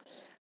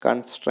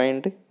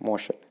 കൺസ്ട്രെയിൻഡ്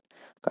മോഷൻ.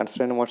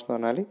 കൺസ്ട്രെയിൻഡ് മോഷൻ എന്ന്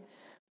പറഞ്ഞാൽ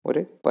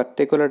ഒരു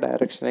പർട്ടിക്കുലർ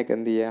ഡയറക്ഷനിലേക്ക്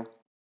എന്ത് ചെയ്യുക,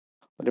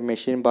 ഒരു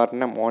മെഷീൻ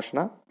പാർട്ടിൻ്റെ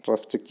മോഷനെ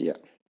റെസ്ട്രിക്റ്റ് ചെയ്യുക.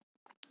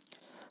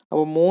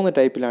 അപ്പോൾ 3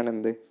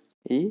 ടൈപ്പിലാണ്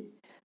ഈ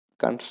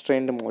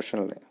കൺസ്ട്രെയിൻഡ്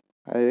മോഷനിൽ.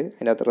 അതായത്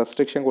അതിൻ്റെ അകത്ത്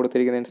റെസ്ട്രിക്ഷൻ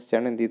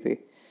കൊടുത്തിരിക്കുന്നതനുസരിച്ചാണ് എന്ത് ചെയ്ത്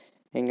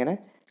എങ്ങനെ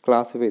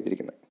ക്ലാസിഫൈ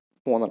ചെയ്തിരിക്കുന്നത്.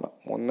 3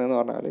 ഒന്നെന്ന്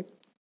പറഞ്ഞാൽ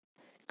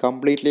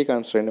കംപ്ലീറ്റ്ലി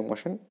കൺസ്ട്രെയിൻഡ്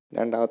മോഷൻ,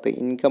 രണ്ടാമത്തെ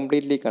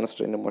incompletely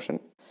constrained motion,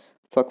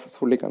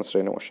 successfully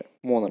constrained motion.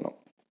 3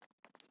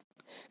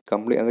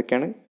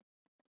 അതൊക്കെയാണ്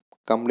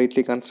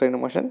completely constrained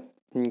motion,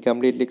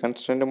 incompletely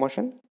constrained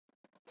motion,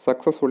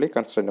 successfully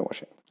constrained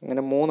motion.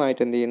 അങ്ങനെ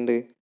 3 എന്ത് ചെയ്യുന്നുണ്ട്,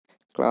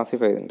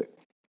 ക്ലാസിഫൈ ചെയ്തിട്ടുണ്ട്.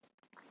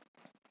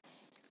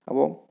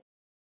 അപ്പോൾ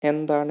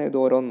എന്താണ് ഇത്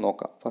ഓരോന്ന്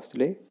നോക്കാം.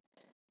 ഫസ്റ്റിൽ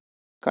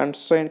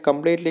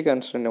കംപ്ലീറ്റ്ലി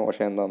കൺസ്ട്രെയിൻഡ്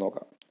മോഷൻ എന്താണെന്ന്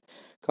നോക്കാം.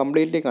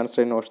 കംപ്ലീറ്റ്ലി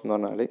കൺസ്ട്രെയിൻഡ് മോഷൻ എന്ന്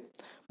പറഞ്ഞാൽ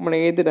നമ്മൾ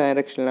ഏത്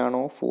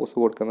ഡയറക്ഷനിലാണോ ഫോഴ്സ്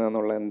കൊടുക്കുന്നത്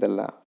എന്നുള്ള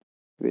എന്തല്ല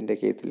ഇതിൻ്റെ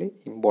കേസിൽ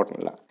ഇമ്പോർട്ടൻ്റ്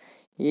അല്ല.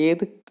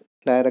 ഏത്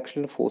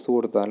ഡയറക്ഷനിൽ ഫോഴ്സ്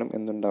കൊടുത്താലും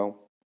എന്തുണ്ടാവും,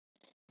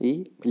 ഈ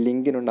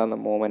ലിങ്കിനുണ്ടാകുന്ന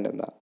മൂവ്മെൻറ്റ്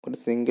എന്താ, ഒരു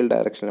സിംഗിൾ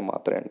ഡയറക്ഷനിൽ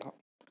മാത്രമേ ഉണ്ടാവും.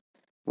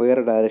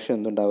 വേറെ ഡയറക്ഷൻ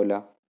എന്തുണ്ടാവില്ല,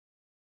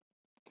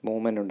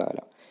 മൂവ്മെൻറ്റ്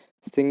ഉണ്ടാവില്ല.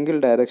 സിംഗിൾ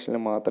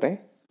ഡയറക്ഷനിൽ മാത്രമേ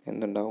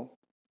എന്തുണ്ടാവും,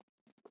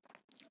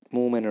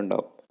 മൂവ്മെൻറ്റ്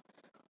ഉണ്ടാവും.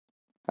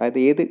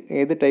 അതായത്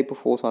ഏത് ടൈപ്പ്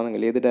ഫോഴ്സ്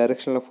ആണെങ്കിലും ഏത്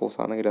ഡയറക്ഷനിലെ ഫോഴ്സ്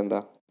ആണെങ്കിലും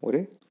എന്താ,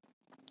 ഒരു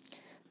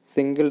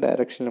സിംഗിൾ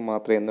ഡയറക്ഷനിൽ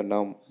മാത്രമേ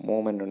എന്തുണ്ടാവും,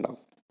 മൂവ്മെൻറ്റ് ഉണ്ടാവും.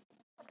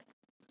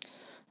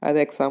 അതായത്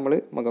എക്സാമ്പിൾ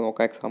നമുക്ക്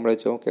നോക്കാം. എക്സാമ്പിൾ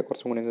വെച്ച് നോക്കിയാൽ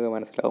കുറച്ചും കൂടി നിങ്ങൾക്ക്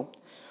മനസ്സിലാവും.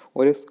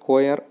 ഒരു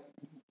സ്ക്വയർ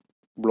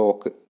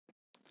ബ്ലോക്ക്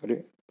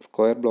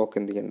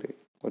എന്ത് ചെയ്യുന്നുണ്ട്,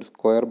 ഒരു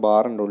സ്ക്വയർ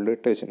ബാറിൻ്റെ ഉള്ളിൽ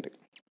ഇട്ട് വെച്ചിട്ടുണ്ട്.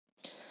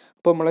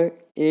 അപ്പോൾ നമ്മൾ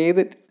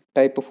ഏത്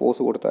ടൈപ്പ്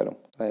ഫോഴ്സ് കൊടുത്താലും,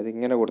 അതായത്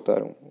ഇങ്ങനെ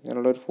കൊടുത്താലും,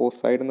 ഇങ്ങനെയുള്ളൊരു ഫോഴ്സ്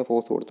സൈഡിൽ നിന്ന്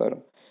ഫോഴ്സ്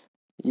കൊടുത്താലും,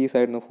 ഈ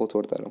സൈഡിൽ നിന്ന് ഫോഴ്സ്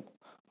കൊടുത്താലും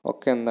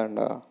ഒക്കെ എന്താ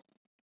ഉണ്ടാവുക,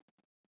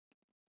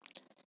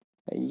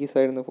 ഈ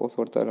സൈഡിൽ നിന്ന് ഫോഴ്സ്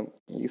കൊടുത്താലും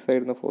ഈ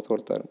സൈഡിൽ നിന്ന് ഫോഴ്സ്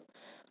കൊടുത്താലും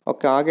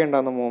ഒക്കെ ആകെ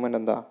ഉണ്ടാകുന്ന മൂവ്മെൻറ്റ്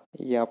എന്താ,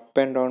 ഈ അപ്പ്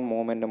ആൻഡ് ഡൗൺ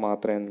മൂവ്മെൻറ്റ്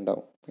മാത്രമേ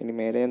ഉണ്ടാവും. ഇനി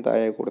മേലെയും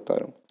താഴെ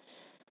കൊടുത്താലും.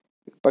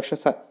 പക്ഷെ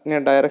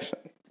ഇങ്ങനെ ഡയറക്ഷൻ,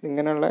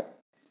 ഇങ്ങനെയുള്ള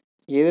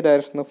ഏത്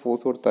ഡയറക്ഷനിൽ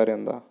ഫോഴ്സ് കൊടുത്താലും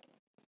എന്താ,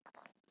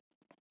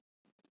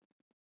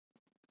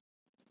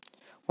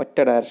 ഒറ്റ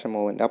direction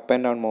movement, up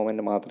and down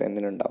movement മാത്രമേ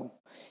എന്തിനുണ്ടാവും,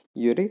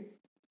 ഈ ഒരു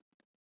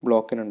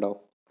ബ്ലോക്കിനുണ്ടാവും.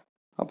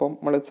 അപ്പം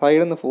നമ്മൾ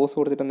സൈഡിൽ നിന്ന് ഫോഴ്സ്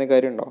കൊടുത്തിട്ട് എന്തെങ്കിലും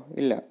കാര്യമുണ്ടോ,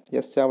 ഇല്ല.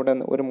 ജസ്റ്റ് അവിടെ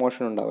ഒരു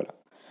മോഷൻ ഉണ്ടാവില്ല.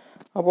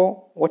 അപ്പോൾ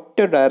ഒറ്റ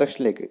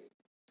ഡയറക്ഷനിലേക്ക്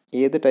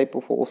ഏത് ടൈപ്പ്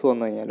ഫോഴ്സ്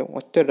വന്നു കഴിഞ്ഞാലും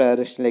ഒറ്റ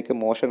ഡയറക്ഷനിലേക്ക്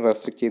മോഷൻ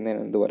റെസ്ട്രിക്റ്റ്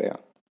ചെയ്യുന്നതിന് എന്ത് പറയാം,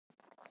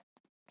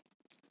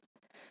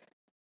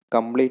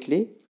 കംപ്ലീറ്റ്ലി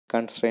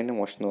കൺസ്ട്രെയിൻഡ്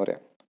മോഷൻ എന്ന്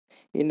പറയാം.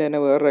 ഇതിൻ്റെ തന്നെ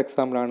വേറൊരു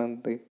എക്സാമ്പിളാണ്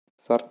എന്ത്,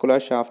 സർക്കുലർ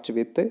ഷാഫ്റ്റ്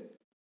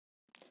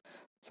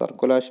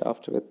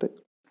വിത്ത്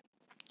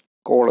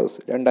കോളേഴ്സ്.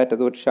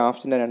 രണ്ടറ്റത്ത് ഒരു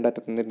ഷാഫ്റ്റിൻ്റെ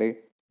രണ്ടറ്റത്ത് എന്തുണ്ട്,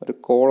 ഒരു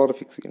കോളർ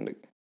ഫിക്സ്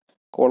ചെയ്യുന്നുണ്ട്.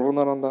 കോളർ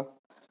എന്ന് പറഞ്ഞാൽ എന്താ,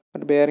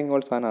 ഒരു ബെയറിംഗ്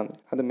പോലെ സാധനമാണ്.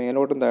 അത്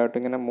മേലോട്ടും താഴോട്ടും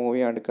ഇങ്ങനെ മൂവ്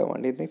ചെയ്യാണ്ടിരിക്കാൻ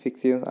വേണ്ടി ഇത്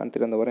ഫിക്സ് ചെയ്യുന്ന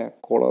സാധനത്തിൽ എന്താ പറയുക,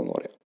 കോളർ എന്ന്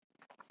പറയാം.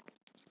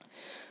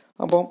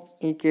 അപ്പം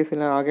ഈ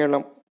കേസിൽ ആകെയുള്ള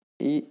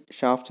ഈ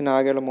ഷാഫ്റ്റിന്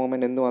ആകെയുള്ള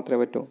മൂവ്മെൻറ്റ് എന്ത് മാത്രമേ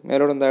പറ്റൂ,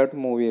 മേലോട്ടും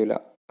താഴോട്ടും മൂവ് ചെയ്യില്ല.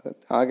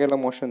 ആകെയുള്ള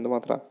മോഷൻ എന്ത്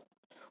മാത്രമാണ്,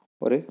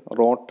 ഒരു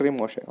റോട്ടറി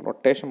മോഷൻ,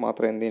 റൊട്ടേഷൻ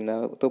മാത്രമേ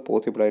എന്തിനകത്ത്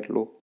പോസിബിൾ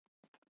ആയിട്ടുള്ളൂ,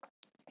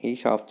 ഈ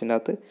ഷാഫ്റ്റിൻ്റെ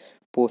അകത്ത്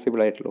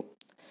പോസിബിൾ ആയിട്ടുള്ളൂ.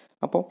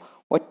 അപ്പോൾ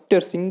ഒറ്റ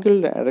സിംഗിൾ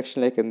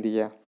ഡയറക്ഷനിലേക്ക് എന്ത്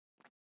ചെയ്യുക,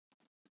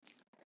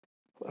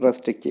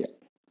 റെസ്ട്രിക്റ്റ് ചെയ്യുക.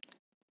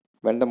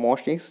 when the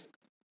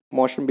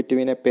motion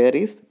between a pair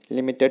is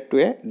limited to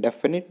a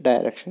definite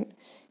direction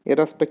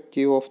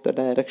irrespective of the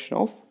direction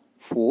of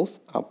force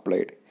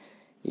applied.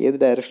 ഏത്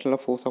ഡയറക്ഷനിലെ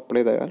ഫോഴ്സ്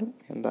അപ്ലൈ ചെയ്താലും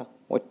എന്താ,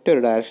 ഒറ്റൊരു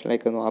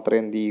ഡയറക്ഷനിലേക്ക് മാത്രമേ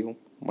എന്ത് ചെയ്യും,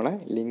 നമ്മളെ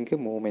ലിങ്ക്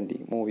മൂവ്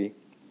ചെയ്യും.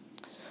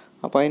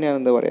 അപ്പോൾ അതിനാണ്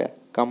എന്താ പറയുക,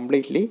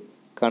 കംപ്ലീറ്റ്ലി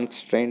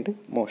കൺസ്ട്രെയിൻഡ്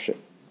മോഷൻ.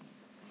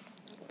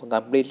 അപ്പോൾ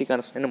കംപ്ലീറ്റ്ലി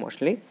കൺസ്ട്രെയിൻഡ്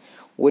മോഷനിൽ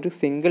ഒരു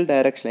സിംഗിൾ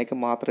ഡയറക്ഷനിലേക്ക്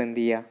മാത്രം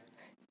എന്ത് ചെയ്യുക,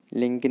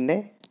 ലിങ്കിൻ്റെ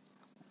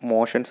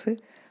മോഷൻസ്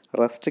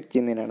റെസ്ട്രിക്റ്റ്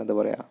ചെയ്യുന്നതിനാണ് എന്താ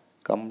പറയുക,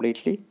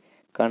 കംപ്ലീറ്റ്ലി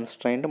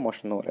കൺസ്ട്രെയിൻഡ്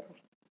മോഷൻ എന്ന് പറയാം.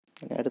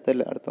 ഇനി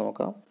അടുത്ത്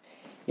നോക്കാം,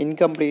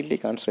 incompletely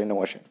constrained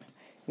motion.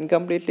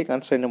 Incompletely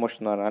constrained motion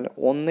എന്ന് പറഞ്ഞാൽ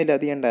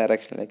ഒന്നിലധികം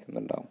ഡയറക്ഷനിലേക്ക്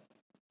എന്തുണ്ടാവും,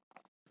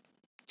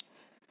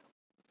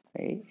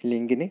 ഈ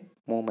ലിങ്കിന്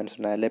മൂവ്മെൻറ്റ്സ്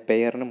ഉണ്ടാവും, അല്ലെങ്കിൽ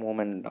പെയറിന്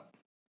മൂവ്മെൻറ്റ് ഉണ്ടാവും.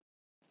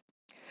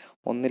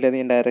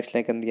 ഒന്നിലധികം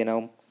ഡയറക്ഷനിലേക്ക് എന്ത്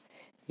ചെയ്യാനാവും,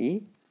 ഈ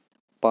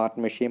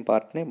മെഷീൻ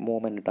പാർട്ടിന്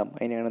മൂവ്മെൻറ്റ് ഉണ്ടാവും.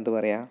 അതിനാണ് എന്ത്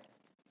പറയുക,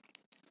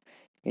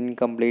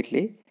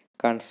 ഇൻകംപ്ലീറ്റ്ലി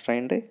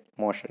കൺസ്ട്രെയിൻഡ്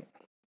മോഷൻ.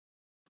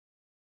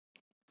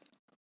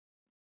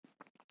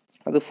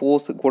 അത്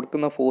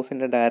കൊടുക്കുന്ന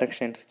ഫോഴ്സിൻ്റെ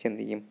ഡയറക്ഷൻ അനുസരിച്ച്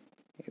എന്ത് ചെയ്യും,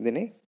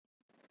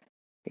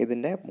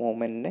 ഇതിൻ്റെ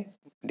മൂവ്മെൻറ്റിന്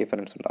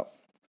ഡിഫറൻസ് ഉണ്ടാവും.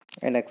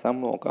 അതിൻ്റെ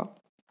എക്സാമ്പിൾ നോക്കാം.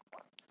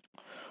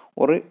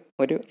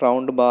 ഒരു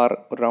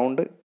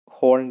റൗണ്ട്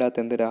ഹോളിൻ്റെ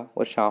അകത്ത് എന്തിടുക,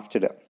 ഒരു ഷാഫ്റ്റ്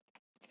ഇടുക.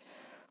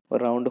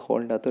 ഒരു റൗണ്ട്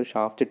ഹോളിൻ്റെ അകത്ത് ഒരു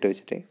ഷാഫ്റ്റ് ഇട്ട്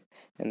വെച്ചിട്ട്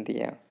എന്ത്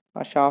ചെയ്യുക,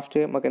 ആ ഷാഫ്റ്റ്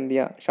നമുക്ക് എന്ത്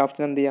ചെയ്യുക,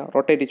 ഷാഫ്റ്റിന് എന്ത് ചെയ്യുക,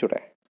 റൊട്ടേറ്റ്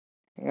ചെയ്യൂടെ.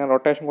 ഇങ്ങനെ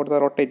റൊട്ടേഷൻ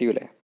കൊടുത്താൽ റൊട്ടേറ്റ്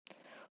ചെയ്യൂലേ,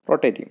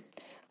 റൊട്ടേറ്റ് ചെയ്യും.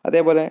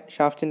 അതേപോലെ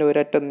ഷാഫ്റ്റിൻ്റെ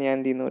ഒരറ്റം ഞാൻ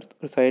എന്ത് ചെയ്യുന്നു,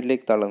 ഒരു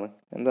സൈഡിലേക്ക് തള്ളുന്നു,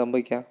 എന്ത്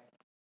സംഭവിക്കുക,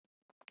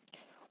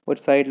 ഒരു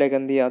സൈഡിലേക്ക്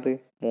എന്ത് ചെയ്യുക, അത്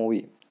മൂവ്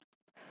ചെയ്യും.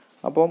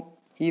 അപ്പം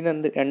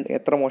ഇതെന്ത്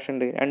എത്ര മോഷൻ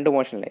ഉണ്ട്, 2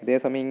 മോഷൻ അല്ലേ. ഇതേ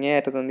സമയം ഇങ്ങേ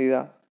അറ്റത്ത് എന്ത്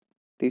ചെയ്താൽ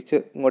തിരിച്ച്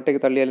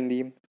ഇങ്ങോട്ടേക്ക് തള്ളിയാൽ എന്ത്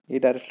ചെയ്യും, ഈ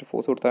ഡയറക്ഷനിൽ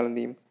ഫോഴ്സ് കൊടുത്താൽ എന്ത്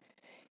ചെയ്യും,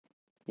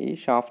 ഈ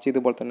ഷാഫ്റ്റ്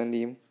ഇതുപോലെ തന്നെ എന്ത്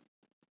ചെയ്യും,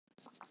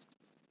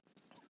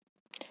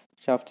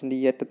 ഷാഫ്റ്റിൻ്റെ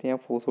ഈ അറ്റത്ത് ഞാൻ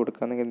ഫോഴ്സ്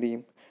കൊടുക്കുകയാണെങ്കിൽ എന്ത്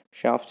ചെയ്യും,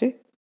 ഷാഫ്റ്റ്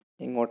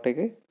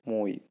ഇങ്ങോട്ടേക്ക്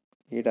മൂവ് ചെയ്യും,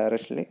 ഈ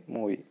ഡയറക്ഷനിൽ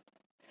മൂവ് ചെയ്യും.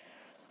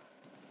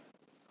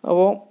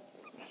 അപ്പോൾ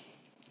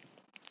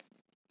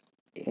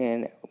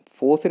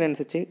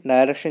ഫോഴ്സിനനുസരിച്ച്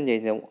ഡയറക്ഷൻ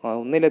ചേഞ്ച് ആവും.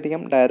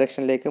 ഒന്നിലധികം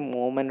ഡയറക്ഷനിലേക്ക്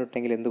മൂവ്മെൻറ്റ്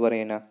ഉണ്ടെങ്കിൽ എന്ത്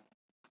പറയുന്ന,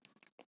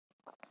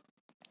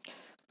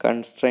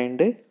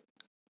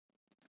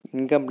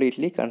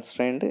 ഇൻകംപ്ലീറ്റ്ലി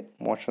കൺസ്ട്രെയിൻഡ്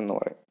മോഷൻ എന്ന്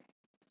പറയും.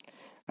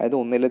 അതായത്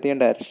ഒന്നിലധികം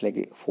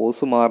ഡയറക്ഷനിലേക്ക്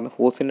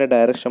ഫോഴ്സിൻ്റെ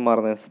ഡയറക്ഷൻ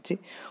മാറുന്നതനുസരിച്ച്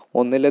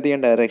ഒന്നിലധികം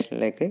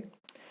ഡയറക്ഷനിലേക്ക്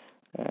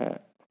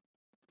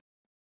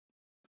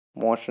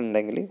മോഷൻ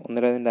ഉണ്ടെങ്കിൽ,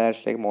 ഒന്നിലധികം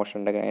ഡയറക്ഷനിലേക്ക് മോഷൻ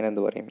ഉണ്ടെങ്കിൽ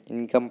അതിനെന്ത് പറയും?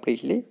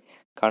 ഇൻകംപ്ലീറ്റ്ലി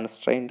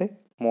കൺസ്ട്രെയിൻഡ്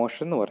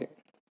മോഷൻ എന്ന് പറയും.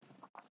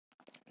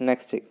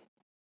 Next,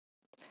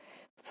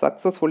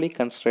 successfully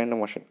constrained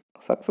motion.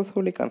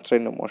 Successfully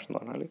constrained motion എന്ന്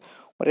പറഞ്ഞാൽ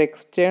ഒരു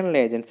എക്സ്റ്റേണൽ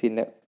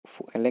ഏജൻസിൻ്റെ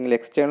അല്ലെങ്കിൽ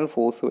എക്സ്റ്റേണൽ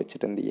ഫോഴ്സ്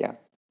വെച്ചിട്ട് എന്ത് ചെയ്യുക?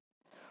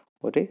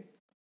 ഒരു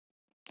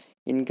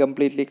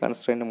ഇൻകംപ്ലീറ്റ്ലി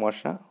കൺസ്ട്രെയിൻഡ്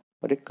മോഷനെ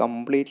ഒരു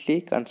കംപ്ലീറ്റ്ലി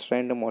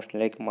കൺസ്ട്രെയിൻഡ്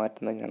മോഷനിലേക്ക്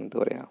മാറ്റുന്നതിനാണ് എന്ത്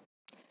പറയുക?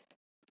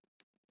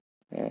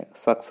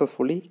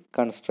 സക്സസ്ഫുള്ളി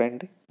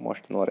കൺസ്ട്രെയിൻഡ്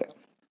മോഷൻ എന്ന് പറയാം.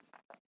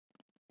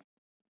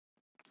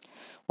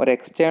 ഒരു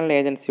എക്സ്റ്റേണൽ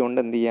ഏജൻസി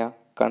കൊണ്ട് എന്ത് ചെയ്യുക?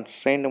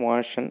 കൺസ്ട്രെയിൻഡ്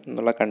മോഷൻ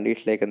എന്നുള്ള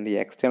കണ്ടീഷനിലേക്ക് എന്ത്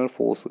ചെയ്യുക? എക്സ്റ്റേണൽ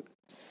ഫോഴ്സ്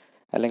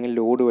അല്ലെങ്കിൽ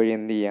ലോഡ് വഴി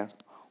എന്ത്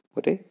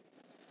ചെയ്യുക?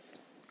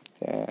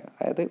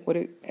 അതായത് ഒരു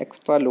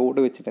എക്സ്ട്രാ ലോഡ്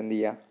വെച്ചിട്ട് എന്ത്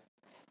ചെയ്യുക?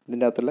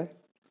 ഇതിൻ്റെ അകത്തുള്ള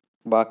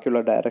ബാക്കിയുള്ള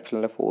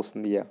ഡയറക്ഷനിലെ ഫോഴ്സ്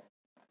എന്ത് ചെയ്യുക?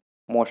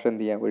 മോഷൻ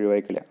എന്ത് ചെയ്യുക?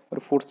 ഒഴിവാക്കില്ല.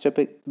 ഒരു ഫുഡ്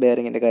സ്റ്റെപ്പ്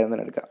ബെയറിങ്ങിൻ്റെ കാര്യം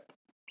തന്നെ എടുക്കുക.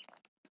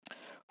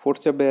 ഫുഡ്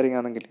സ്റ്റെപ്പ് ബെയറിംഗ്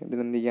ആണെങ്കിൽ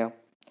ഇതിനെന്ത് ചെയ്യാം?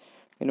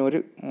 പിന്നെ ഒരു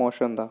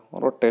മോഷൻ എന്താ?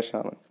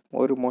 റൊട്ടേഷനാണ്.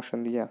 ഒരു മോഷൻ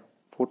എന്ത് ചെയ്യുക?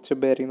 ഫുഡ്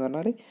സ്റ്റെപ്പ് ബെയറിംഗ് എന്ന്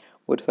പറഞ്ഞാൽ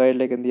ഒരു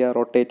സൈഡിലേക്ക് എന്ത് ചെയ്യുക?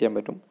 റൊട്ടേറ്റ് ചെയ്യാൻ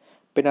പറ്റും.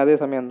 പിന്നെ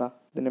അതേസമയം എന്താ?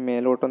 ഇതിന്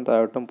മേലോട്ടും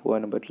താഴോട്ടും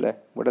പോകാനും പറ്റില്ലേ?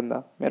 ഇവിടെ എന്താ?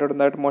 മേലോട്ടും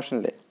താഴോട്ടും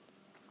മോഷനില്ലേ?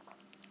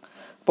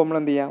 അപ്പോൾ നമ്മൾ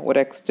എന്ത് ചെയ്യുക? ഒരു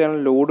എക്സ്റ്റേണൽ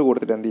ലോഡ്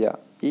കൊടുത്തിട്ട് എന്ത് ചെയ്യുക?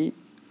 ഈ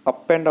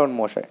അപ്പ് ആൻഡ് ഡൗൺ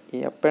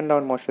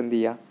മോഷൻ എന്ത്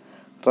ചെയ്യുക?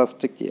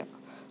 റെസ്ട്രിക്റ്റ് ചെയ്യുക.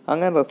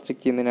 അങ്ങനെ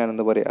റെസ്ട്രിക്റ്റ് ചെയ്യുന്നതിനാണ്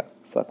എന്ത് പറയുക?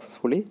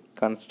 സക്സസ്ഫുള്ളി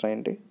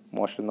കൺസ്ട്രെയിൻഡ്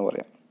മോഷൻ എന്ന്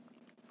പറയാം.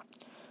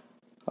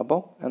 അപ്പോൾ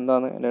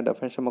എന്താണ് എൻ്റെ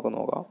ഡെഫിനിഷൻ നമുക്ക്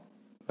നോക്കാം.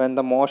 When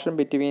the motion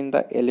between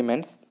the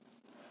elements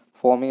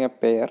forming a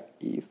pair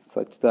is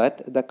such that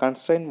the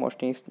constrained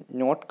motion is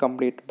not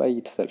completed by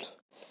itself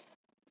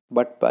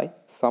but by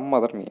some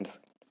other means,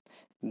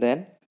 then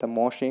the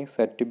motion is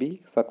said to be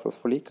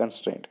successfully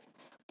constrained.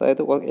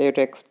 അതായത് ഒരു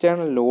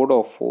external load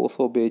of force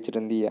ഉപയോഗിച്ചിട്ട്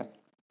എന്ത് ചെയ്യുക?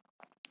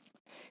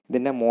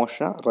 ഇതിൻ്റെ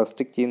മോഷനെ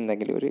restrict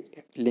ചെയ്യുന്നുണ്ടെങ്കിൽ, ഒരു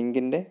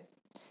ലിങ്കിൻ്റെ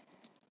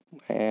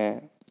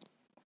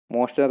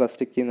മോഷനെ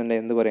restrict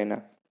ചെയ്യുന്നുണ്ടെങ്കിൽ എന്ത് പറയുന്ന?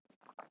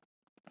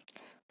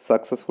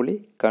 സക്സസ്ഫുള്ളി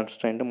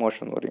കൺസ്ട്രെയിൻഡ്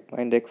മോഷൻ എന്ന് പറയും.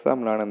 അതിൻ്റെ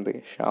എക്സാമ്പിളാണ് എന്ത്?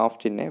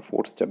 ഷാഫ്റ്റിൻ്റെ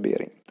food step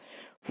bearing.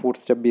 Food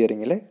step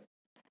ബിയറിങ്ങിലെ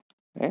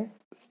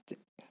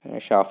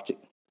shaft.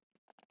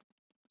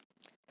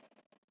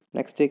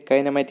 Next,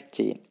 kinematic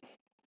chain.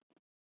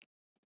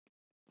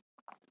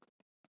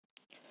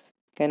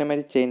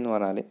 Kinematic chain എന്ന്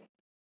പറഞ്ഞാൽ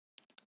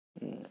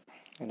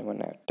അതിന്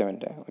മുന്നേ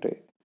ഒരു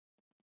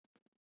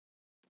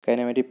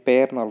കൈനമാറ്റിക്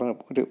പെയർ എന്നുള്ള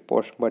ഒരു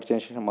പോർഷൻ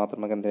പഠിച്ചതിന് ശേഷം മാത്രം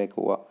നമുക്ക് എന്തിലേക്ക്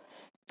പോവുക?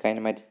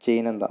 കൈനമാറ്റിക്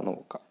ചെയിൻ എന്താണെന്ന്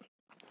നോക്കാം.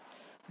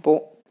 അപ്പോൾ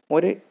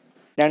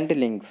രണ്ട്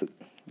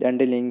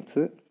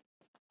ലിങ്ക്സ്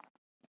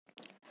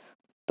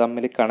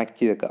തമ്മിൽ കണക്ട്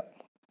ചെയ്തേക്കാം.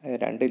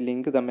 രണ്ട്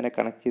ലിങ്ക് തമ്മിൽ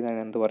കണക്ട് ചെയ്താണ്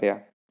എന്ത് പറയുക?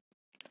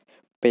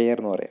 പെയർ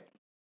എന്ന് പറയാം.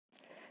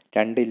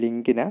 രണ്ട്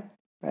ലിങ്കിനെ,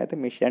 അതായത്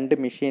രണ്ട്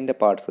മെഷീൻ്റെ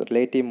പാർട്സ്,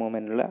 റിലേറ്റീവ്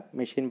മൂവ്മെൻറ്റുള്ള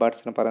മെഷീൻ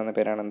പാർട്സിനെ പറയുന്ന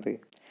പേരാണ് എന്ത്?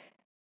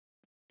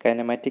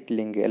 കൈനമാറ്റിക്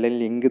ലിങ്ക് അല്ലെങ്കിൽ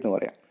ലിങ്ക് എന്ന്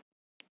പറയാം.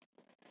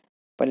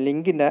 അപ്പം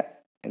ലിങ്കിൻ്റെ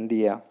എന്ത്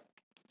ചെയ്യുക?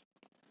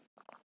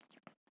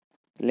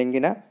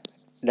 ലിങ്കിനെ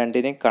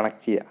രണ്ടിനെയും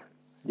കണക്ട് ചെയ്യുക.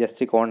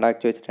 ജസ്റ്റ്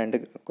കോണ്ടാക്റ്റ് വെച്ചിട്ട് രണ്ട്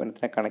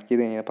കൊല്ലത്തിനെ കണക്ട്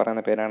ചെയ്ത് കഴിഞ്ഞാൽ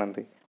പറയുന്ന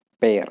പേരാണെന്ത്?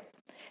 പെയർ.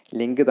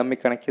 ലിങ്ക് തമ്മിൽ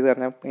കണക്ട് ചെയ്ത്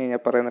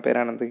കഴിഞ്ഞാൽ പറയുന്ന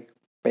പേരാണെന്ത്?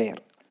 പെയർ.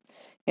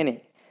 ഇനി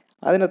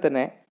അതിനെ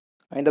തന്നെ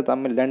അതിൻ്റെ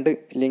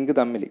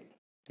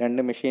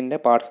രണ്ട് മെഷീൻ്റെ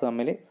പാർട്സ്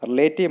തമ്മിൽ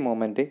റിലേറ്റീവ്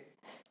മൂവ്മെൻറ്റ്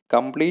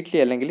കംപ്ലീറ്റ്ലി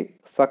അല്ലെങ്കിൽ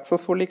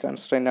സക്സസ്ഫുള്ളി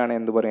കൺസ്ട്രെയിൻഡ് ആണ്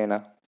എന്ത് പറയുക?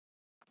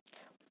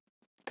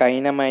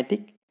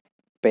 Kinematic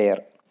pair.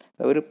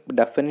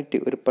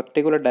 ഒരു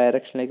പർട്ടിക്കുലർ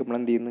ഡയറക്ഷനിലേക്ക് നമ്മൾ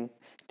എന്ത് ചെയ്യുന്നു?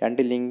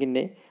 രണ്ട്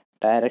ലിങ്കിൻ്റെ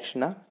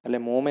ഡയറക്ഷനെ അല്ലെ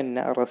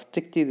മൂവ്മെൻറ്റിനെ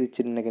റെസ്ട്രിക്റ്റ് ചെയ്ത്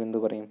വെച്ചിട്ടുണ്ടെങ്കിൽ എന്ത്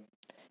പറയും?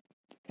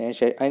 അതിന്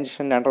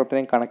ശേഷം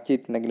രണ്ടെണ്ണത്തിനെയും കണക്ട്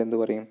ചെയ്തിട്ടുണ്ടെങ്കിൽ എന്ത്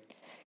പറയും?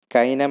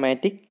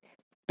 കൈനമാറ്റിക്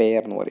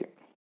പെയർ എന്ന് പറയും.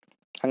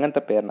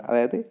 അങ്ങനത്തെ പെയറിന്,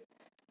 അതായത്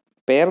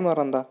പെയർ എന്ന്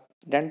പറഞ്ഞാൽ എന്താ?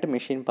 രണ്ട്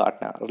മെഷീൻ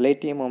പാർട്ടിനെ,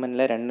 റിലേറ്റീവ്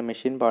മൂവ്മെൻറ്റിലെ രണ്ട്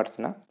മെഷീൻ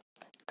പാർട്സിനെ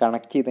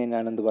കണക്ട്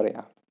ചെയ്തതിനാണ് എന്ത്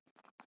പറയുക?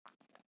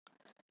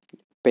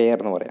 പെയർ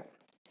എന്ന് പറയാം.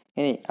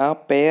 ഇനി ആ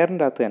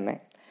പെയറിൻ്റെ അകത്ത് തന്നെ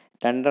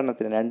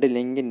രണ്ട്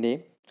ലിങ്കിൻ്റെയും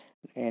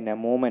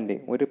മൂവ്മെൻറ്റ്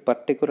ഒരു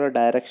പർട്ടിക്കുലർ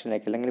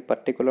ഡയറക്ഷനിലേക്ക് അല്ലെങ്കിൽ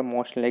പർട്ടിക്കുലർ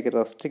മോഷനിലേക്ക്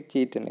റെസ്ട്രിക്റ്റ്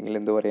ചെയ്തിട്ടുണ്ടെങ്കിൽ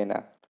എന്ത് പറയുക?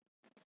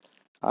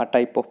 ആ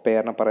ടൈപ്പ് ഓഫ്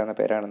പെയറിനെ പറയുന്ന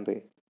പേരാണെന്ത്?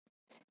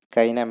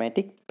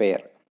 Kinematic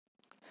pair.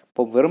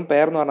 അപ്പോൾ വെറും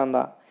പെയർ എന്ന് പറഞ്ഞാൽ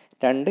എന്താ?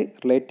 രണ്ട്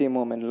റിലേറ്റീവ്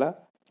മൂവ്മെൻറ്റുള്ള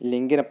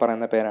ലിങ്കിനെ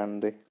പറയുന്ന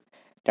പേരാണെന്ത്?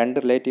 രണ്ട്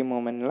റിലേറ്റീവ്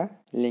മൂവ്മെൻറ്റുള്ള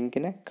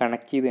ലിങ്കിനെ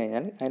കണക്ട് ചെയ്ത്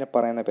കഴിഞ്ഞാൽ അതിനെ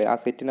പറയുന്ന പേര്, ആ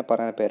സെറ്റിനെ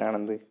പറയുന്ന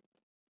പേരാണെന്ത്?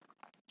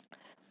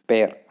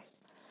 പെയർ.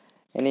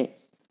 ഇനി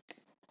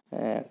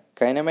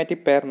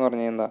കൈനമാറ്റിക് പെയർ എന്ന്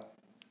പറഞ്ഞാൽ എന്താ?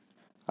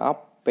 ആ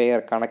പെയർ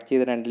കണക്ട്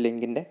ചെയ്ത രണ്ട്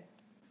ലിങ്കിൻ്റെ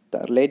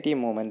റിലേറ്റീവ്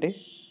മൂവ്മെൻറ്റ്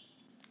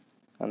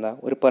എന്താ?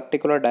 ഒരു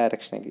പർട്ടിക്കുലർ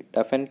ഡയറക്ഷനിലേക്ക്,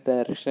 ഡെഫിനറ്റ്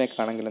ഡയറക്ഷനിലേക്ക്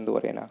ആണെങ്കിൽ എന്ത്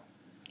പറയാനാ?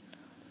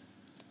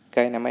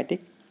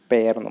 കൈനമാറ്റിക്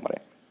പെയർ എന്ന്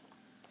പറയാം.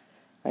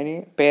 അതിന്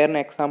പെയറിന്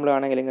എക്സാമ്പിൾ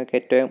ആണെങ്കിൽ നിങ്ങൾക്ക്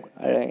ഏറ്റവും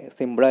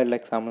സിമ്പിളായിട്ടുള്ള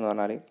എക്സാമ്പിൾ എന്ന്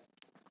പറഞ്ഞാൽ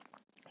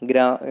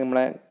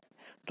നമ്മളെ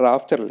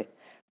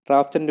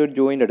ഡ്രാഫ്റ്ററിൻ്റെ ഒരു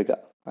ജോയിൻ്റ് എടുക്കുക.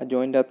 ആ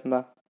ജോയിൻ്റ് അകത്ത്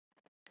എന്താ?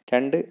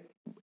 രണ്ട്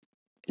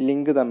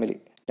ലിങ്ക് തമ്മിൽ,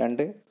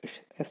 രണ്ട്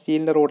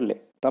സ്റ്റീലിൻ്റെ റോഡിൽ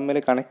തമ്മിൽ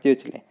കണക്ട് ചെയ്ത്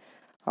വെച്ചില്ലേ?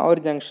 ആ ഒരു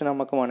ജംഗ്ഷൻ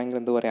നമുക്ക് വേണമെങ്കിൽ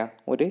എന്ത് പറയാം?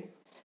 ഒരു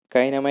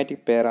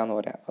കൈനമാറ്റിക് പെയറാന്ന്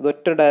പറയാം. അത്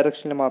ഒറ്റ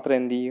ഡയറക്ഷനിൽ മാത്രം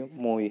എന്ത് ചെയ്യും?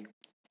 മൂവ് ചെയ്യും.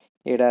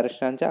 ഈ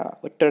ഡയറക്ഷൻ വെച്ചാൽ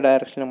ഒറ്റ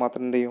ഡയറക്ഷനിൽ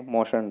മാത്രം എന്ത് ചെയ്യും?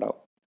 മോഷൻ ഉണ്ടാവും.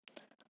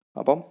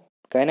 അപ്പം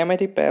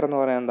കൈനമാറ്റിക് പെയർ എന്ന്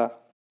പറയാൻ എന്താ?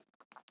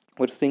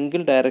 ഒരു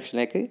സിംഗിൾ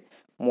ഡയറക്ഷനിലേക്ക്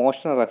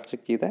മോഷനെ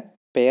റെസ്ട്രിക്റ്റ് ചെയ്ത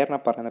പെയറിനെ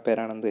പറയുന്ന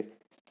പേരാണെന്ത്?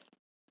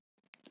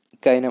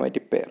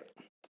 Kinematic pair.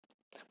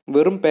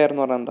 വെറും പെയർ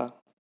എന്ന് പറഞ്ഞാൽ എന്താ?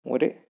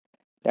 ഒരു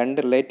രണ്ട്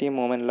റിലേറ്റീവ്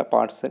മൂവ്മെൻറ്റുള്ള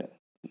പാർട്സ്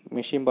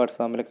മെഷീൻ പാർട്സ്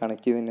തമ്മിൽ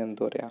കണക്ട് ചെയ്തതിന്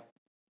എന്ത് പറയാം?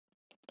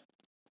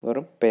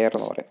 വെറും പെയർ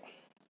എന്ന് പറയാം.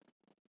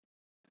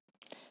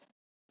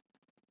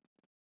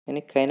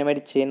 ഇനി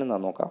കൈനമാറ്റിക് ചെയിൻ എന്നാ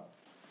നോക്കാം.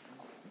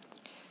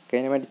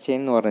 കൈനമാറ്റിക് ചെയിൻ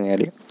എന്ന്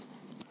പറഞ്ഞാൽ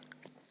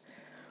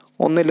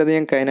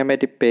ഒന്നിലധികം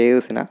കൈനമാറ്റിക്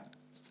പെയേഴ്സിനെ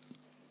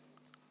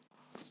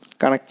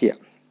കണക്ട് ചെയ്യാം.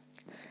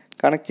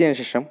 കണക്ട് ചെയ്തതിന്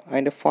ശേഷം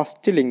അതിൻ്റെ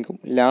ഫസ്റ്റ് ലിങ്കും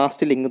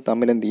ലാസ്റ്റ് ലിങ്കും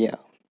തമ്മിൽ എന്ത് ചെയ്യുക?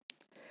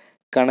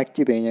 കണക്ട്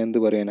ചെയ്ത് കഴിഞ്ഞാൽ എന്ത്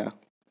പറയാനാ?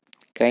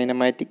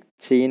 കൈനമാറ്റിക്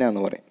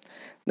ചെയിനാന്ന് പറയും.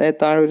 അതായത്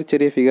താഴെ ഒരു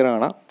ചെറിയ ഫിഗർ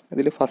കാണാം.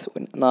 ഇതിൽ ഫസ്റ്റ്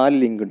 4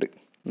 ലിങ്ക് ഉണ്ട്.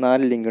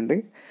 4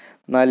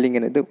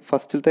 ലിങ്കിന് ഇത്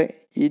ഫസ്റ്റിലത്തെ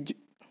ഈ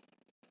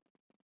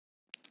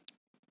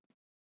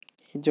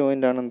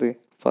ജോയിൻ്റ് ആണെന്ത്?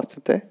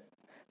 ഫസ്റ്റത്തെ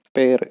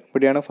പെയർ.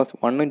 ഇവിടെയാണ് ഫസ്റ്റ്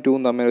 1ഉം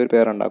 2ഉം തമ്മിൽ ഒരു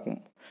പെയർ ഉണ്ടാക്കും.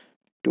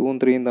 2ഉം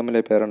 3ഉം തമ്മിൽ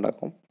പെയർ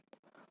ഉണ്ടാക്കും.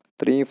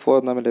 3ഉം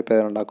 4ഉം തമ്മിൽ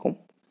പെയർ ഉണ്ടാക്കും.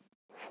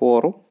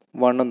 4ഉം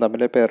 1ഉം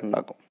തമ്മിൽ പെയർ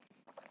ഉണ്ടാക്കും.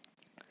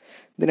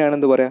 ഇതിനാണ്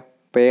എന്ത് പറയുക?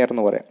 പെയർ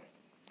എന്ന് പറയാം.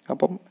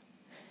 അപ്പം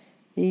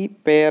ഈ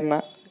പെയറിനെ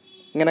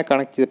ഇങ്ങനെ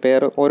കണക്ട്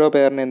ചെയ്ത് ഓരോ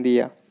പെയറിനെ എന്ത്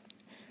ചെയ്യുക?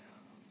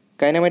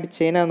 കൈനമാറ്റിക്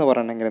ചെയിൻ എന്ന്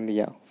പറയണമെങ്കിൽ എന്ത്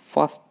ചെയ്യുക?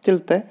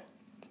 ഫസ്റ്റിലത്തെ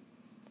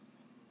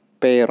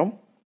പെയറും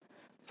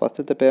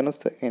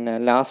പിന്നെ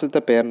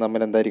ലാസ്റ്റിലത്തെ പെയറും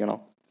തമ്മിൽ എന്തായിരിക്കണം?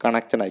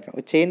 കണക്റ്റഡ്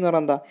ആയിരിക്കണം. ചെയിൻ എന്ന്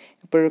പറഞ്ഞാൽ എന്താ?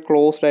 ഇപ്പോഴും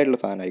ക്ലോസ്ഡ് ആയിട്ടുള്ള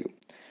സാധനമായിരിക്കും.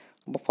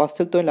 അപ്പോൾ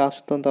ഫസ്റ്റിലത്തും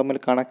ലാസ്റ്റിലത്തും തമ്മിൽ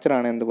കണക്റ്റഡ്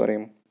ആണ് എന്ത്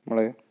പറയും നമ്മൾ?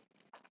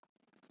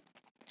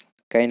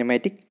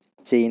 കൈനമാറ്റിക്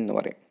ചെയിൻ എന്ന്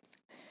പറയും.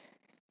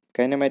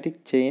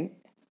 Kinematic chain,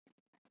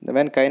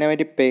 when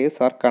kinematic pairs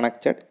are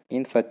connected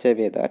in such a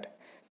way that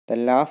the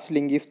last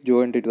link is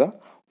joined to the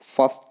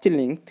first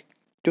link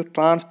to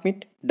transmit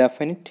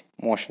definite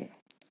motion,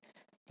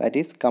 that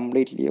is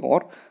completely or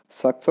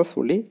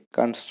successfully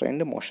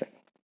constrained motion.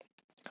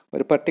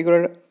 ഒരു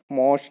particular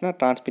മോഷനെ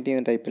transmit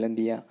ചെയ്യുന്ന ടൈപ്പിൽ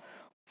എന്ത് ചെയ്യുക?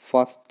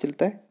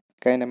 ഫസ്റ്റിലത്തെ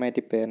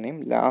kinematic പെയറിനെയും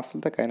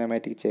ലാസ്റ്റിലത്തെ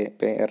kinematic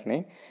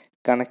പെയറിനെയും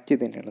connect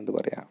ചെയ്ത് തന്നെയാണ് എന്ത്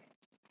പറയുക?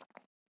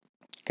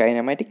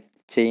 Kinematic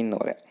chain എന്ന്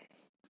പറയാം.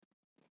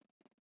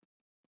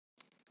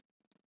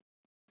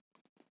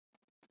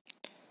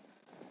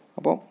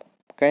 അപ്പോൾ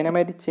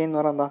കൈനമാറ്റിക് ചെയിൻ എന്ന്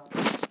പറഞ്ഞാൽ എന്താ?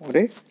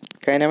 ഒരു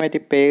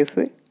കൈനമാറ്റിക്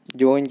പെയർസ്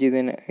ജോയിൻ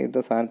ചെയ്ത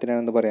സാധനത്തിനാണ്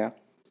എന്ത് പറയുക?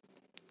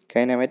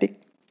 കൈനമാറ്റിക്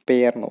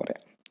പെയർ എന്ന്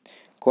പറയാം.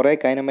 കുറേ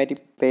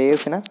കൈനമാറ്റിക്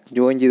പെയർസിനെ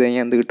ജോയിൻ ചെയ്ത്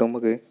കഴിഞ്ഞാൽ എന്ത് കിട്ടും?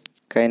 നമുക്ക്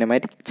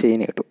കൈനമാറ്റിക്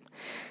ചെയിൻ കിട്ടും.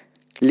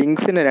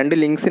 രണ്ട്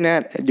ലിങ്ക്സിനെ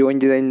ജോയിൻ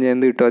ചെയ്ത് കഴിഞ്ഞാൽ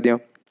എന്ത് കിട്ടും? ആദ്യം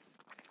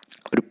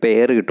ഒരു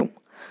പെയർ കിട്ടും.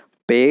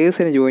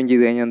 പെയർസിനെ ജോയിൻ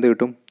ചെയ്ത് കഴിഞ്ഞാൽ എന്ത്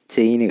കിട്ടും?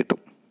 ചെയിൻ കിട്ടും.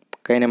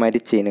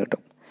 കൈനമാറ്റിക് ചെയിൻ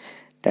കിട്ടും.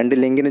 രണ്ട്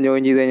ലിങ്കിനെ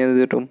ജോയിൻ ചെയ്ത് കഴിഞ്ഞാൽ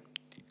എന്ത് കിട്ടും?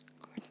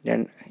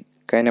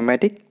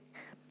 കൈനമാറ്റിക്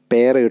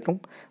പെയർ കിട്ടും.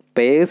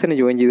 പെയർസിനെ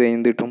ജോയിൻ ചെയ്ത് കഴിഞ്ഞാൽ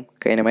എന്ത് കിട്ടും?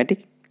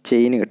 കൈനമാറ്റിക്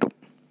ചെയിൻ കിട്ടും.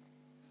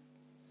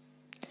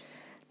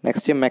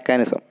 നെക്സ്റ്റ്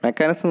മെക്കാനിസം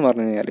എന്ന്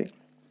പറഞ്ഞു കഴിഞ്ഞാൽ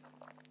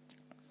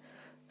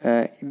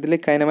ഇതിൽ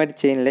കൈനമാറ്റിക്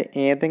ചെയിനിലെ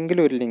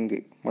ഏതെങ്കിലും ഒരു ലിങ്ക്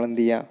നമ്മൾ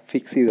എന്ത് ചെയ്യുക?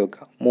 ഫിക്സ് ചെയ്ത്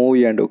വെക്കുക, മൂവ്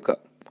ചെയ്യാണ്ട് വെക്കുക.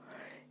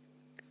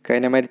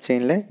 കൈനമാറ്റിക്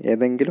ചെയിനിലെ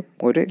ഏതെങ്കിലും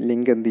ഒരു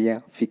ലിങ്ക് എന്ത് ചെയ്യുക?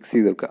 ഫിക്സ്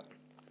ചെയ്ത് വെക്കുക.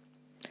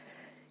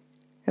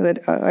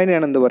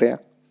 അതിനെയാണ് എന്ത് പറയുക?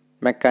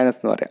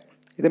 മെക്കാനിസം എന്ന് പറയുക.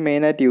 ഇത്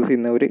മെയിനായിട്ട് യൂസ്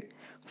ചെയ്യുന്ന ഒരു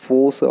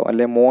ഫോഴ്സോ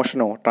അല്ലെങ്കിൽ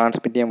മോഷനോ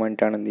ട്രാൻസ്മിറ്റ് ചെയ്യാൻ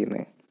വേണ്ടിയിട്ടാണ് എന്ത്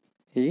ചെയ്യുന്നത്?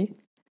 ഈ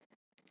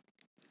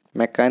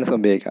മെക്കാനിസം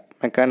ഉപയോഗിക്കുക.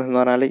 മെക്കാനിസം എന്ന്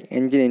പറഞ്ഞാൽ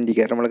എൻജിൻ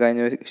ഇൻഡിക്കേറ്റർ. നമ്മൾ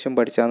കഴിഞ്ഞ വർഷം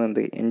പഠിച്ചാൽ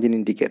എന്ത്? Engine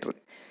indicator.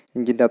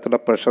 എൻജിൻ്റെ അകത്തുള്ള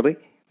പ്രഷർ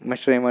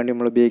മെഷർ ചെയ്യാൻ വേണ്ടി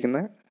നമ്മൾ ഉപയോഗിക്കുന്ന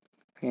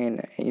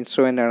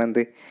ഇൻസ്ട്രുമെൻ്റാണ്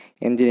എന്ത്?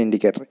 Engine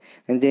indicator.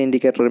 എൻജിൻ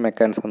ഇൻഡിക്കേറ്റർ ഒരു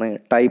മെക്കാനിസമാണ്.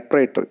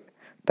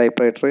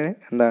 ടൈപ്പ്റൈറ്ററിന്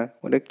എന്താണ്?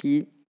 ഒരു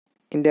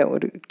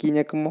കീ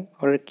ഞെക്കുമ്പോൾ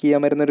അവിടെ കീ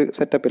അമരുന്നൊരു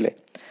സെറ്റപ്പില്ലേ?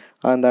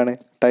 അതെന്താണ്?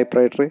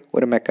 ടൈപ്പ്റൈറ്റർ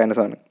ഒരു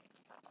മെക്കാനിസമാണ്.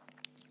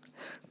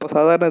 അപ്പോൾ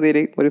സാധാരണ ഇതിൽ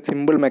ഒരു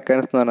സിമ്പിൾ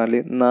മെക്കാനിസം എന്ന് പറഞ്ഞാൽ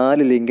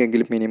 4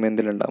 ലിങ്കെങ്കിലും മിനിമം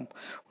എന്തിലുണ്ടാവും?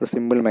 ഒരു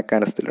സിമ്പിൾ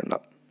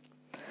മെക്കാനിസത്തിലുണ്ടാവും.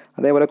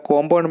 അതേപോലെ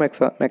കോമ്പൗണ്ട്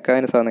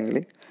മെക്കാനിസം ആണെങ്കിൽ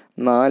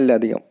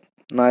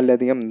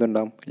 4ലധികം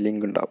എന്തുണ്ടാവും?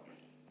 ലിങ്ക് ഉണ്ടാവും.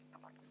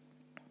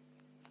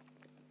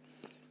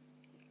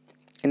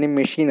 ഇനി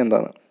മെഷീൻ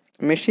എന്താണ്?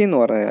 മെഷീൻ എന്ന്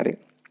പറഞ്ഞാൽ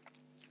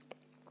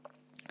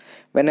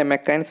when a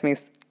mechanism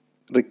is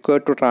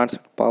required to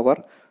transfer power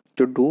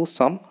to do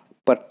some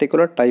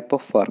particular type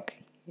of work,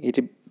 it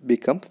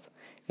becomes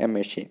a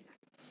machine.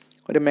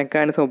 ഒരു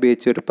മെക്കാനിസം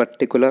ഉപയോഗിച്ച് ഒരു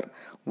പർട്ടിക്കുലർ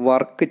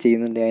വർക്ക്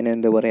ചെയ്യുന്നുണ്ട്,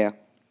 അതിനെന്ത് പറയുക?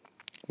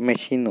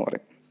 മെഷീൻ എന്ന്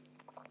പറയും.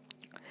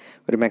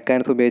 ഒരു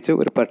മെക്കാനിസം ഉപയോഗിച്ച്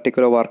ഒരു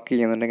പർട്ടിക്കുലർ വർക്ക്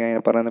ചെയ്യുന്നുണ്ടെങ്കിൽ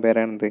അതിനെ പറയുന്ന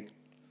പേരാണെന്ത്?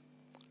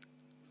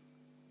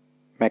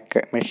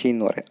 മെഷീൻ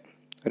എന്ന് പറയാം.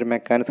 ഒരു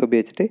മെക്കാനിസം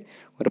ഉപയോഗിച്ചിട്ട്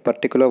ഒരു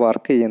പർട്ടിക്കുലർ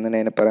വർക്ക്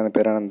ചെയ്യുന്നുണ്ടെങ്കിൽ അതിനെ പറയുന്ന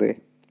പേരാണെന്ത്?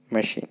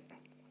 മെഷീൻ.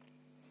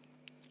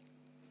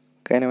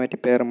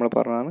 കൈനമാറ്റിക് പെയർ നമ്മൾ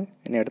പറഞ്ഞതാണ്.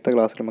 ഇനി അടുത്ത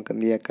ക്ലാസ്സിൽ നമുക്ക്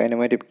എന്ത് ചെയ്യാം?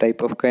 കൈനമാറ്റിക്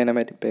ടൈപ്പ് ഓഫ്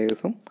കൈനമാറ്റിക്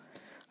പെയർസും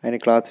അതിന്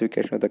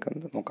ക്ലാസിഫിക്കേഷനും ഇതൊക്കെ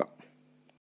നോക്കാം.